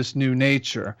according to this new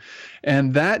nature.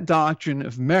 And that doctrine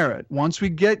of merit, once we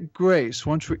get grace,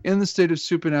 once we're in the state of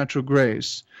supernatural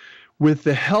grace, with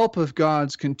the help of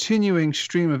God's continuing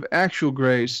stream of actual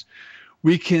grace,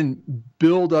 we can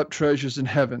build up treasures in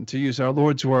heaven, to use our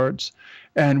Lord's words,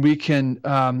 and we can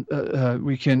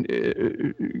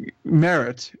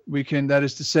merit. We can, that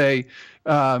is to say,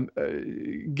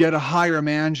 get a higher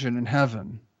mansion in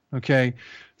heaven. Okay,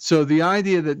 so the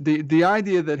idea that the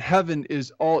idea that heaven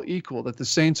is all equal, that the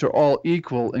saints are all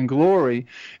equal in glory,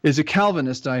 is a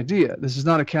Calvinist idea. This is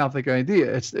not a Catholic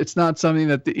idea. It's not something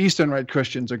that the Eastern Rite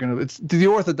Christians are going to. The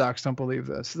Orthodox don't believe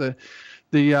this.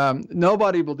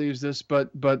 Nobody believes this, but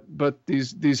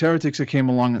these heretics that came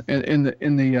along in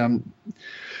the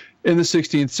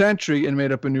 16th century and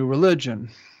made up a new religion,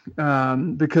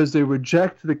 because they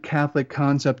reject the Catholic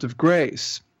concept of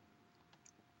grace.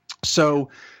 So,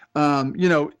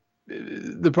 the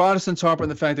Protestants harp on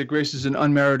the fact that grace is an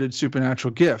unmerited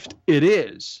supernatural gift. It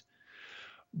is,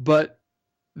 but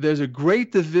there's a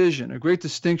great division, a great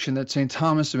distinction that St.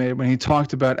 Thomas made when he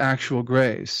talked about actual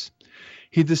grace.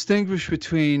 He distinguished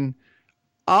between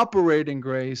operating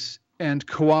grace and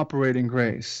cooperating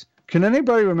grace. Can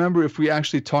anybody remember if we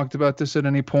actually talked about this at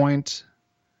any point?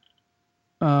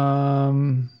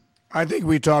 I think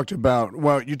we talked about,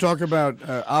 you talk about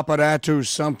operatus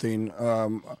something.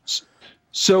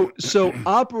 So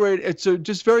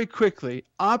just very quickly,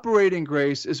 operating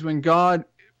grace is when God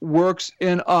works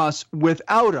in us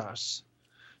without us.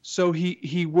 So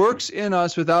he works in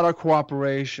us without our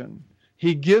cooperation.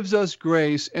 He gives us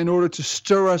grace in order to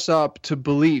stir us up to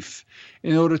belief,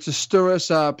 in order to stir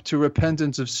us up to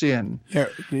repentance of sin. Yeah.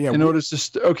 In order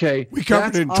to we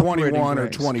covered it in 21 or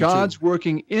 22. God's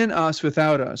working in us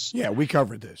without us. Yeah, we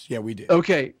covered this. Yeah, we did.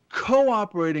 Okay,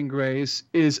 cooperating grace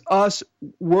is us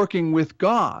working with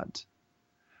God.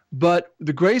 But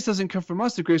the grace doesn't come from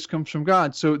us, the grace comes from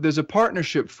God. So there's a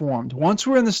partnership formed. Once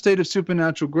we're in the state of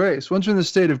supernatural grace, once we're in the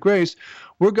state of grace,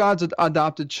 we're God's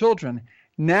adopted children.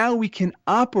 now we can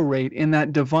operate in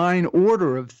that divine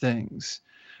order of things.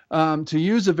 To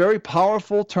use a very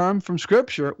powerful term from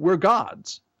Scripture, we're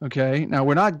gods. Okay, now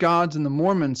we're not gods in the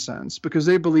Mormon sense, because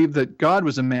they believe that God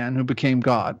was a man who became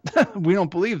God. We don't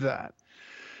believe that.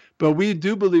 But we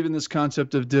do believe in this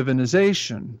concept of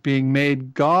divinization, being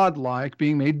made godlike,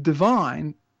 being made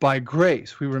divine by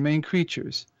grace. We remain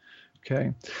creatures.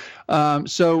 Okay, that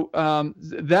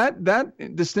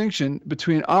distinction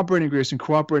between operating grace and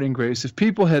cooperating grace, if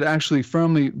people had actually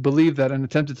firmly believed that and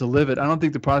attempted to live it, I don't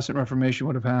think the Protestant Reformation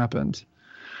would have happened.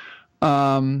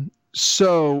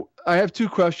 So I have two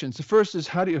questions. The first is,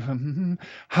 how do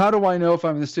I know if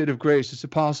I'm in the state of grace? Is it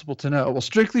possible to know? Well,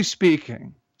 strictly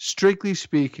speaking,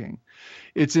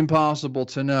 it's impossible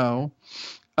to know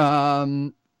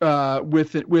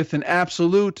with an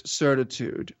absolute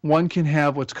certitude. One can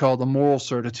have what's called a moral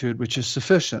certitude, which is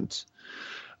sufficient.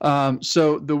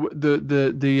 So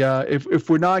if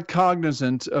we're not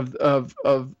cognizant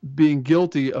of being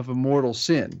guilty of a mortal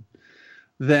sin,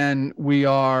 then we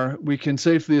can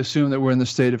safely assume that we're in the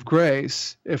state of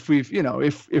grace. If we've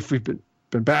been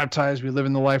baptized, we live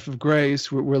in the life of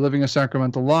grace, we're living a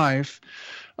sacramental life.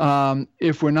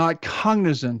 If we're not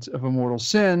cognizant of a mortal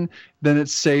sin, then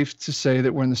it's safe to say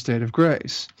that we're in the state of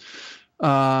grace.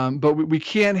 But we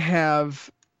can't have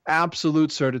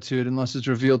absolute certitude unless it's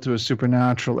revealed to us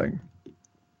supernaturally.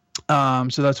 So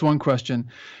that's one question.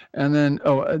 And then,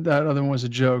 that other one was a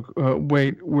joke.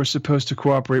 Wait, we're supposed to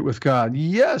cooperate with God.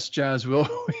 Yes, Jaswell,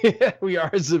 we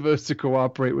are supposed to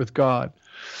cooperate with God.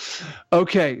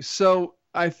 Okay, so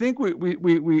I think we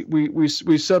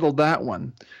settled that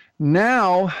one.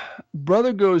 Now,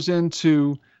 Brother goes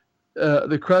into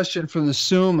the question from the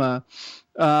Summa,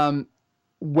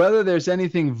 whether there's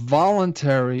anything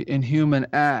voluntary in human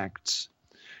acts.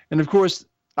 And of course,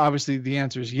 obviously the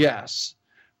answer is yes.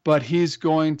 But he's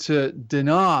going to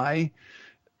deny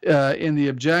in the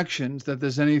objections that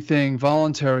there's anything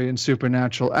voluntary in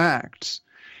supernatural acts.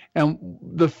 And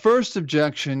the first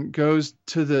objection goes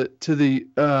to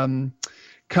the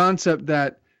concept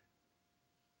that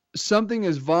something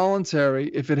is voluntary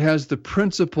if it has the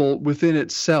principle within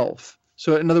itself.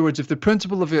 So in other words, if the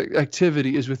principle of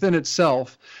activity is within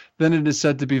itself, then it is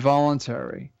said to be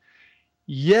voluntary.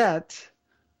 Yet,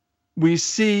 we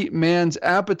see man's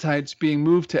appetites being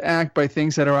moved to act by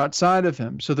things that are outside of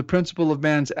him. So the principle of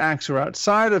man's acts are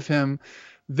outside of him.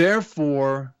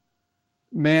 Therefore,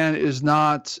 man's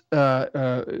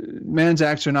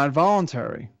acts are not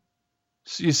voluntary.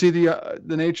 So you see the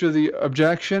nature of the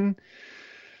objection.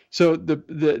 So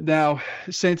now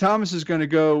St. Thomas is going to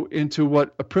go into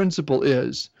what a principle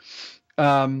is.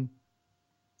 There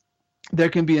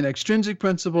can be an extrinsic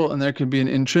principle and there can be an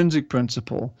intrinsic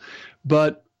principle,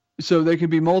 so there can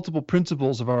be multiple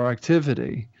principles of our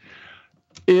activity.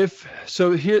 Here's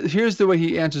the way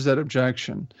he answers that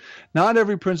objection. Not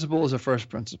every principle is a first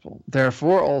principle.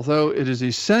 Therefore, although it is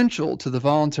essential to the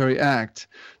voluntary act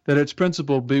that its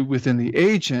principle be within the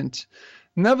agent,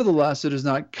 nevertheless, it is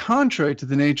not contrary to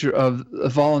the nature of a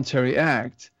voluntary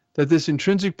act that this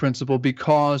intrinsic principle be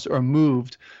caused or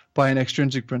moved by an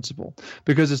extrinsic principle,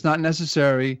 because it's not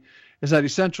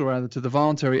essential rather to the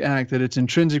voluntary act that its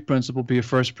intrinsic principle be a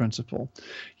first principle.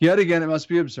 Yet again, it must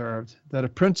be observed that a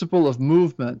principle of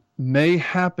movement may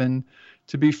happen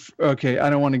to be, okay, I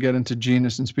don't want to get into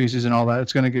genus and species and all that.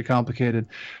 It's going to get complicated.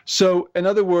 So in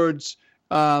other words,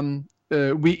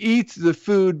 we eat the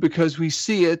food because we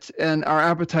see it and our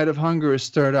appetite of hunger is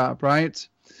stirred up, right?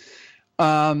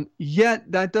 Yet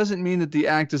that doesn't mean that the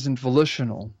act isn't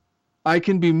volitional. I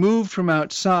can be moved from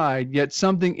outside, yet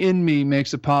something in me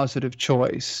makes a positive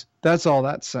choice. That's all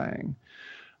that's saying.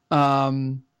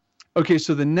 Okay,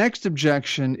 so the next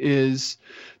objection is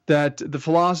that the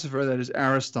philosopher, that is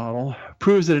Aristotle,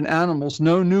 proves that in animals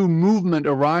no new movement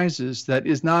arises that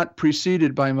is not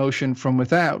preceded by motion from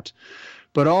without.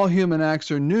 But all human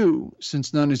acts are new,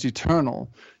 since none is eternal.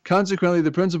 Consequently,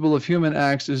 the principle of human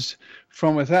acts is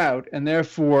from without, and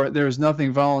therefore there is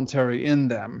nothing voluntary in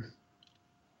them.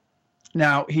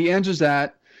 Now, he answers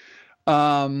that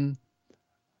by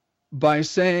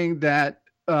saying that,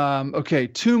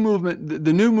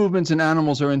 the new movements in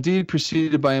animals are indeed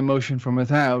preceded by a motion from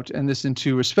without, and this in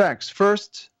two respects.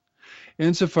 First,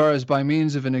 insofar as by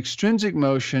means of an extrinsic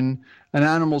motion, an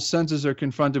animal's senses are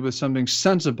confronted with something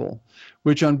sensible,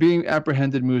 which on being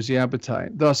apprehended moves the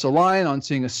appetite. Thus, a lion, on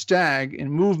seeing a stag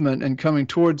in movement and coming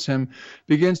towards him,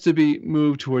 begins to be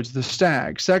moved towards the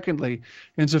stag. Secondly,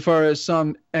 insofar as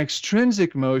some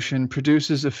extrinsic motion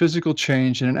produces a physical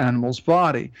change in an animal's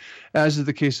body, as is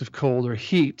the case of cold or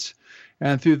heat.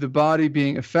 And through the body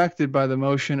being affected by the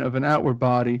motion of an outward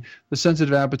body, the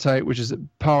sensitive appetite, which is the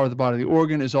power of the bodily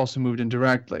organ, is also moved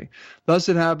indirectly. Thus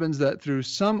it happens that through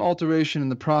some alteration in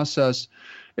the process,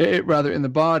 in the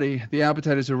body, the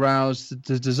appetite is aroused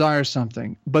to desire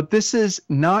something. But this is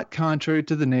not contrary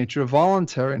to the nature of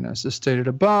voluntariness, as stated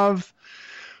above.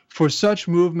 For such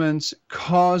movements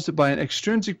caused by an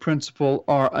extrinsic principle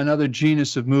are another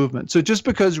genus of movement. So just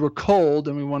because we're cold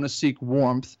and we want to seek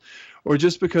warmth, or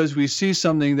just because we see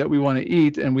something that we want to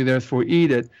eat and we therefore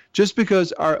eat it, just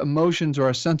because our emotions or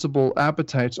our sensible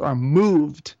appetites are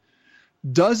moved,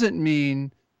 doesn't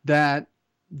mean that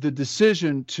the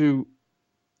decision to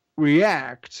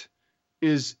react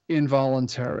is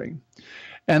involuntary.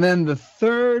 And then the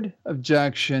third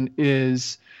objection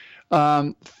is,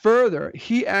 further,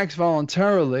 he acts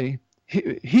voluntarily.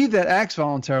 He that acts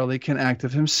voluntarily can act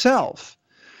of himself.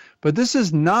 But this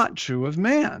is not true of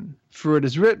man. For it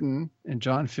is written in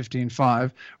John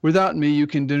 15:5, without me you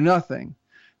can do nothing.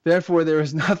 Therefore there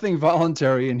is nothing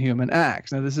voluntary in human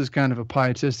acts. Now this is kind of a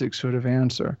pietistic sort of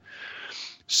answer.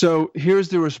 So here's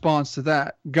the response to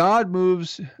that. God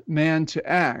moves man to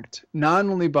act, not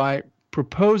only by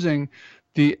proposing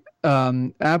the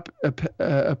appetible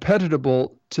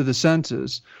to the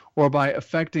senses, or by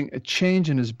effecting a change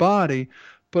in his body,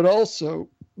 but also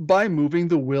by moving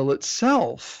the will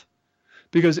itself.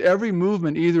 Because every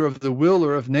movement, either of the will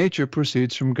or of nature,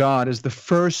 proceeds from God as the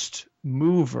first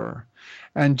mover.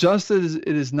 And just as it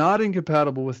is not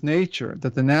incompatible with nature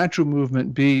that the natural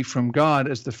movement be from God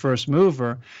as the first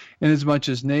mover, inasmuch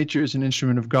as nature is an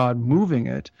instrument of God moving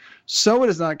it, so it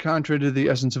is not contrary to the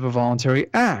essence of a voluntary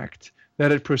act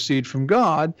that it proceed from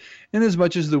God,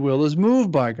 inasmuch as the will is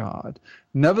moved by God.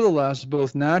 Nevertheless,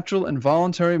 both natural and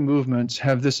voluntary movements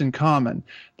have this in common,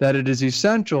 that it is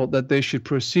essential that they should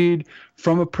proceed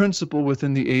from a principle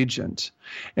within the agent.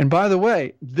 And by the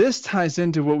way, this ties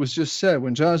into what was just said.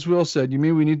 When John Will said, you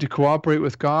mean we need to cooperate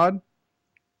with God?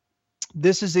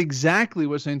 This is exactly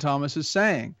what St. Thomas is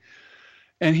saying.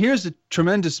 And here's a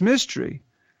tremendous mystery.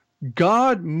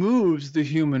 God moves the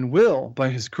human will by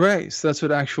his grace. That's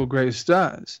what actual grace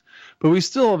does. But we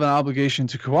still have an obligation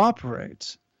to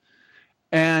cooperate.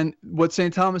 And what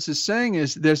St. Thomas is saying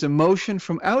is there's a motion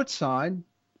from outside,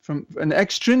 from an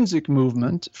extrinsic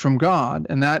movement from God,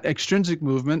 and that extrinsic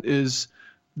movement is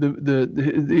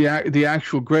the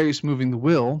actual grace moving the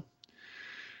will.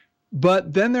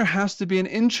 But then there has to be an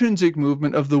intrinsic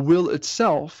movement of the will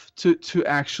itself to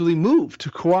actually move,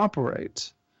 to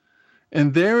cooperate.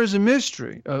 And there is a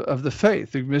mystery of the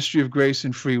faith, the mystery of grace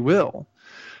and free will.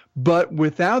 But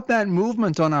without that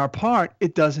movement on our part,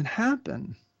 it doesn't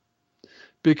happen.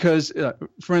 Because,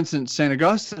 for instance, St.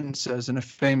 Augustine says in a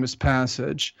famous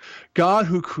passage, God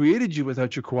who created you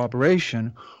without your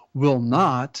cooperation will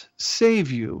not save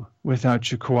you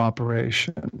without your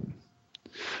cooperation.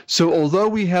 So although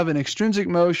we have an extrinsic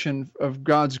motion of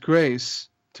God's grace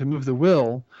to move the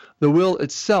will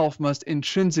itself must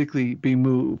intrinsically be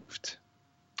moved.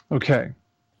 Okay.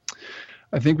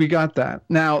 I think we got that.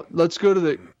 Now, let's go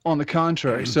to on the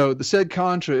contrary. So the said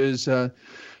contra is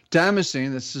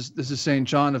Damascene. This is St.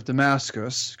 John of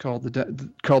Damascus, called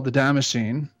the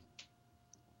Damascene,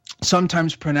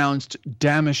 sometimes pronounced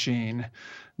Damascene.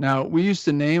 Now, we used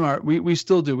to name we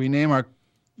still do. We name our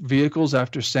vehicles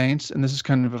after saints, and this is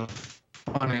kind of a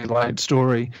funny light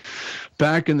story.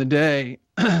 Back in the day,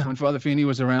 when Father Feeney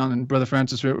was around and Brother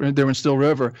Francis, they were in Still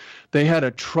River, they had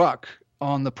a truck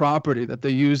on the property that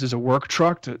they used as a work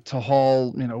truck to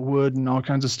haul, wood and all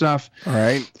kinds of stuff. All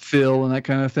right. Fill and that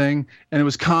kind of thing. And it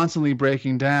was constantly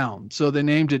breaking down. So they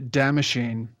named it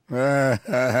Damascene.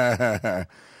 A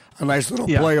nice little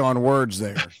play on words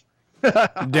there.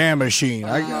 Damascene.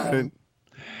 I got it.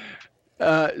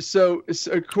 So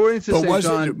according to St.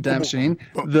 John Damascene,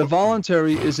 the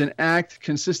voluntary is an act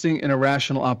consisting in a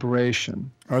rational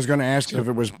operation. I was going to ask if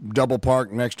it was double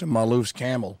parked next to Maluf's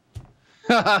camel.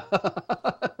 Yeah.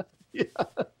 You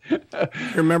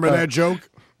remember that joke?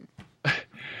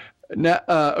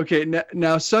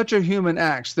 Now such are human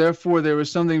acts. Therefore, there is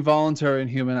something voluntary in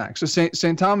human acts. So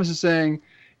St. Thomas is saying,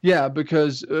 yeah,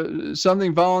 because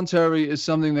something voluntary is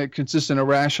something that consists in a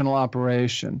rational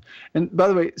operation. And by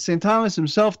the way, St. Thomas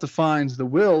himself defines the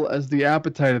will as the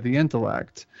appetite of the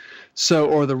intellect,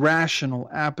 or the rational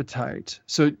appetite.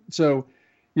 So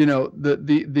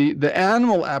the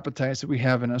animal appetites that we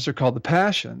have in us are called the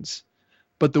passions,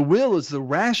 but the will is the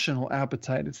rational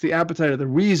appetite. It's the appetite of the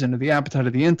reason, or the appetite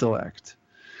of the intellect.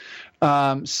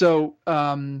 That's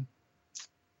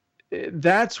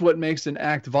what makes an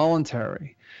act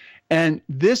voluntary. And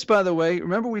this, by the way,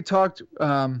 remember we talked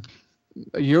a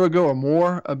year ago or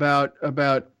more about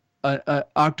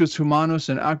actus humanus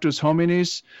and actus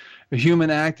hominis, a human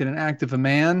act and an act of a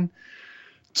man.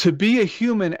 To be a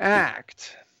human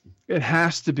act, it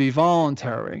has to be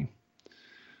voluntary.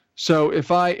 So if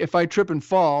I trip and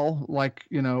fall, like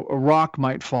a rock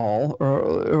might fall,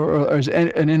 or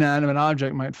an inanimate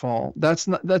object might fall, that's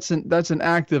an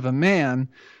act of a man,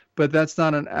 but that's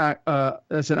not an act.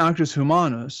 That's an actus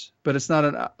humanus, but it's not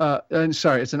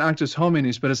it's an actus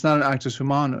hominis, but it's not an actus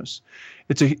humanus.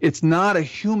 It's not a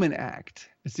human act.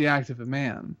 It's the act of a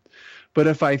man. But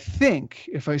if I think,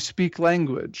 if I speak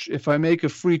language, if I make a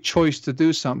free choice to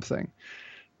do something,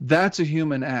 that's a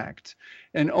human act.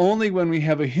 And only when we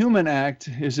have a human act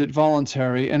is it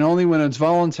voluntary, and only when it's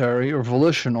voluntary or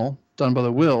volitional, done by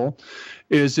the will,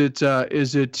 is it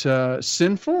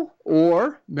sinful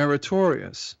or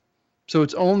meritorious. So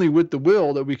it's only with the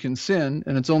will that we can sin,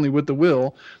 and it's only with the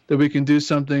will that we can do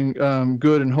something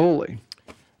good and holy.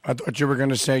 I thought you were going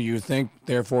to say you think,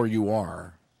 therefore you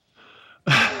are.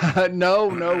 No,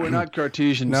 we're not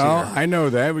Cartesians No, here. I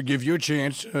know that. We give you a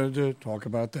chance to talk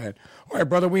about that. All right,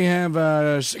 brother, we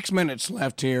have 6 minutes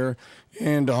left here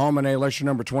in the Homine lecture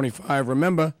number 25.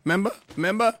 Remember, when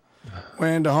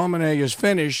the Homine is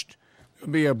finished,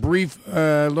 there'll be a brief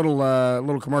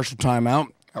little commercial timeout.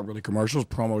 Not really commercials,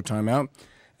 promo timeout.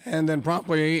 And then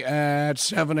promptly at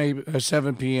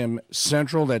 7 p.m.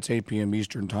 Central, that's 8 p.m.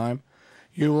 Eastern Time,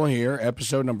 you will hear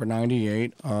episode number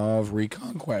 98 of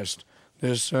Reconquest.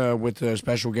 This with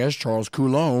special guest Charles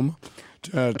Coulombe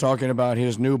talking about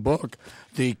his new book,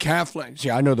 The Catholic. See,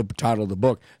 I know the title of the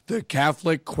book, The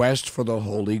Catholic Quest for the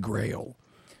Holy Grail.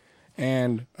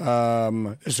 And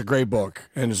it's a great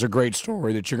book, and it's a great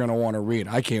story that you're going to want to read.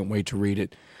 I can't wait to read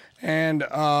it. And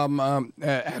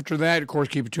after that, of course,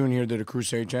 keep it tuned here to the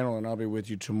CRUSADE Channel, and I'll be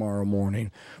with you tomorrow morning.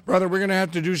 Brother, we're going to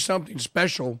have to do something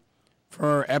special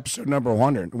for episode number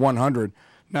 100.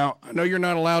 Now, I know you're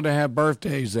not allowed to have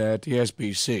birthdays at the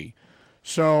SBC,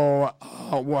 so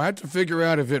we'll have to figure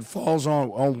out if it falls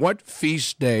on what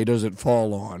feast day does it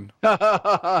fall on.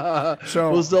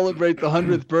 So we'll celebrate the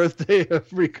 100th birthday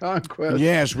of Reconquest.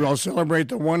 Yes, we'll celebrate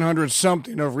the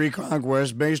 100-something of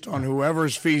Reconquest based on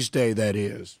whoever's feast day that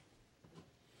is.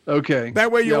 Okay.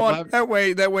 That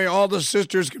way that way all the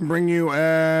sisters can bring you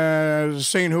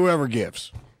Saint whoever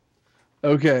gifts.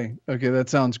 Okay, that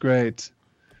sounds great.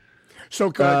 So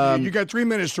you got 3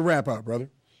 minutes to wrap up, brother.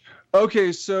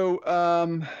 Okay, so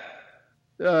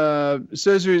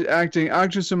says he's acting.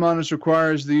 Actus humanus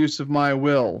requires the use of my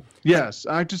will. Yes,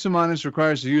 actus humanus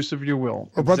requires the use of your will.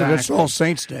 Oh, brother, That's All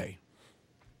Saints Day.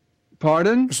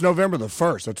 Pardon? It's November the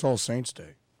 1st. That's All Saints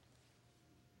Day.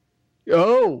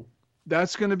 Oh,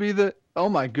 that's going to be the. Oh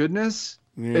my goodness!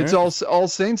 Yeah. It's All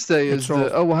Saints Day.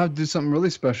 We'll have to do something really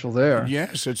special there.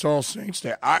 Yes, it's All Saints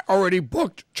Day. I already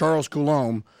booked Charles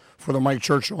Coulombe for the Mike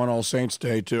Church on All Saints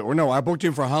Day I booked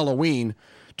him for Halloween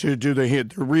to do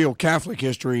the real Catholic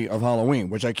history of Halloween,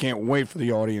 which I can't wait for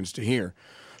the audience to hear.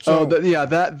 So,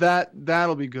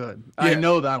 that'll be good. Yeah. I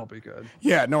know that'll be good.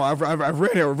 Yeah, no, I've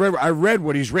read it. I read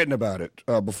what he's written about it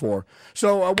before.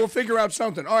 So we'll figure out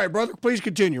something. All right, brother, please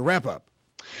continue. Wrap up.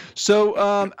 So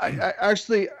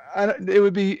it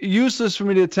would be useless for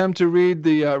me to attempt to read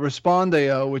the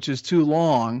Respondeo, which is too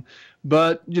long.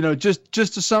 But just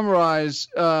to summarize,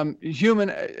 human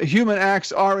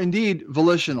acts are indeed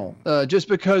volitional. Just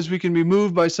because we can be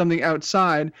moved by something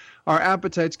outside, our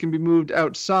appetites can be moved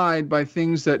outside by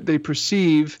things that they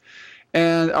perceive,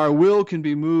 and our will can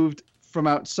be moved from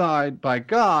outside by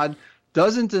God,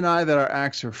 doesn't deny that our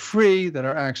acts are free, that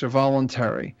our acts are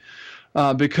voluntary,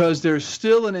 because there's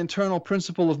still an internal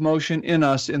principle of motion in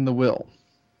us in the will.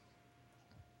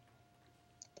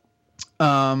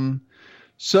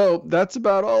 So that's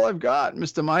about all I've got,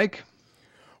 Mr. Mike.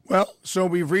 Well, so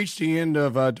we've reached the end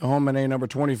of Homine number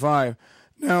 25.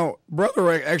 Now,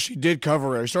 Brother actually did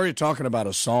cover it. I started talking about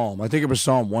a psalm. I think it was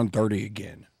Psalm 130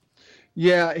 again.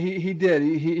 Yeah, he did.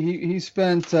 He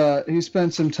spent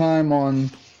some time on.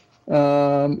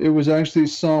 It was actually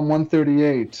Psalm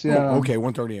 138. Yeah. Oh, okay,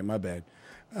 138. My bad.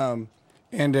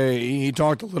 And he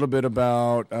talked a little bit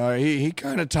about. He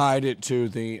kind of tied it to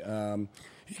the.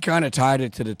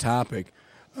 The topic.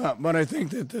 But I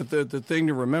think that the thing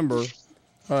to remember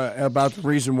about the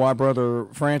reason why Brother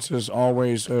Francis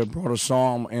always brought a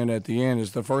psalm in at the end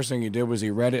is the first thing he did was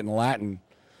he read it in Latin,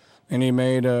 and he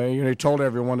made he told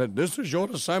everyone that this is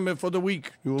your assignment for the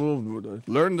week. You will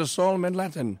learn the psalm in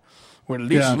Latin, or at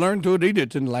least learn to read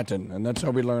it in Latin, and that's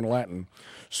how we learn Latin.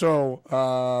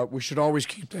 So we should always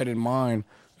keep that in mind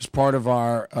as part of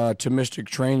our Thomistic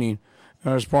training,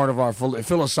 as part of our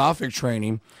philosophic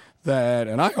training.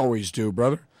 And I always do,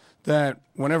 brother, that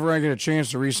whenever I get a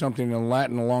chance to read something in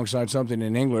Latin alongside something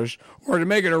in English, or to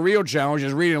make it a real challenge,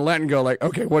 is read in Latin and go like,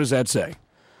 okay, what does that say?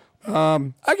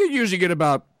 I can usually get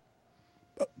about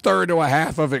a third to a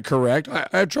half of it correct. I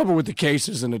have trouble with the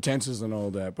cases and the tenses and all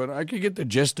that, but I can get the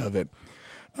gist of it.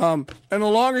 And the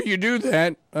longer you do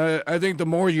that, I think the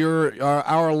more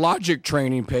our logic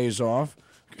training pays off,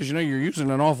 because you're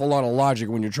using an awful lot of logic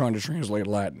when you're trying to translate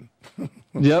Latin.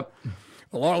 Yep.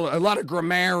 A lot of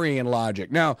grammarian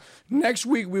logic. Now, next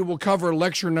week we will cover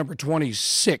lecture number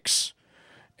 26,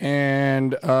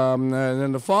 and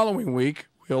then the following week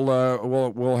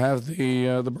we'll have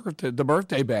the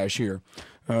birthday bash here.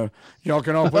 Y'all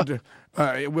can all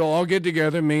we'll all get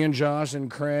together, me and Josh and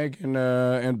Craig and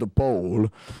the Pole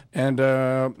and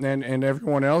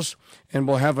everyone else, and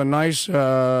we'll have a nice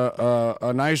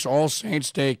All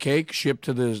Saints Day cake shipped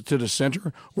to the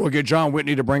center. We'll get John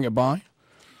Whitney to bring it by.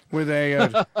 With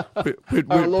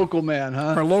our local man,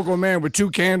 huh? Our local man with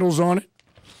 2 candles on it,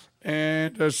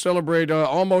 and celebrate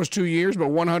almost 2 years, but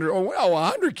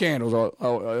 100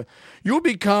 candles. You'll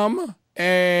become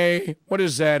a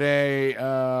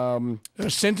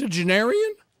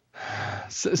centenarian?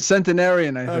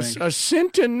 Centenarian, I think. A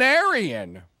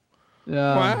centenarian.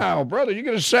 Yeah. Wow, brother, you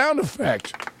get a sound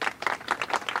effect.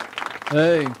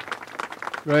 Hey,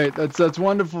 great. That's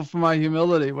wonderful for my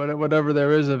humility, whatever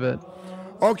there is of it.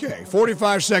 Okay,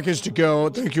 45 seconds to go.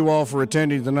 Thank you all for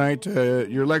attending tonight.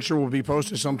 Your lecture will be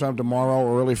posted sometime tomorrow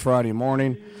or early Friday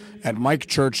morning at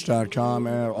mikechurch.com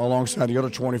alongside the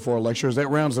other 24 lectures. That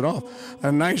rounds it off.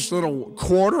 A nice little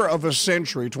quarter of a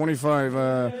century,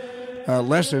 25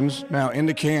 lessons now in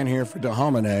the can here for the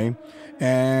Homine.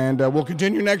 And we'll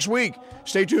continue next week.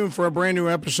 Stay tuned for a brand new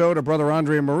episode of Brother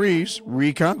André Marie's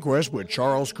Reconquest with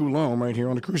Charles Coulomb right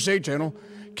here on the Crusade Channel.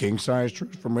 King-size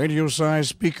truth from radio-size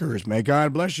speakers. May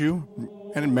God bless you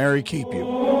and Mary keep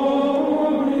you.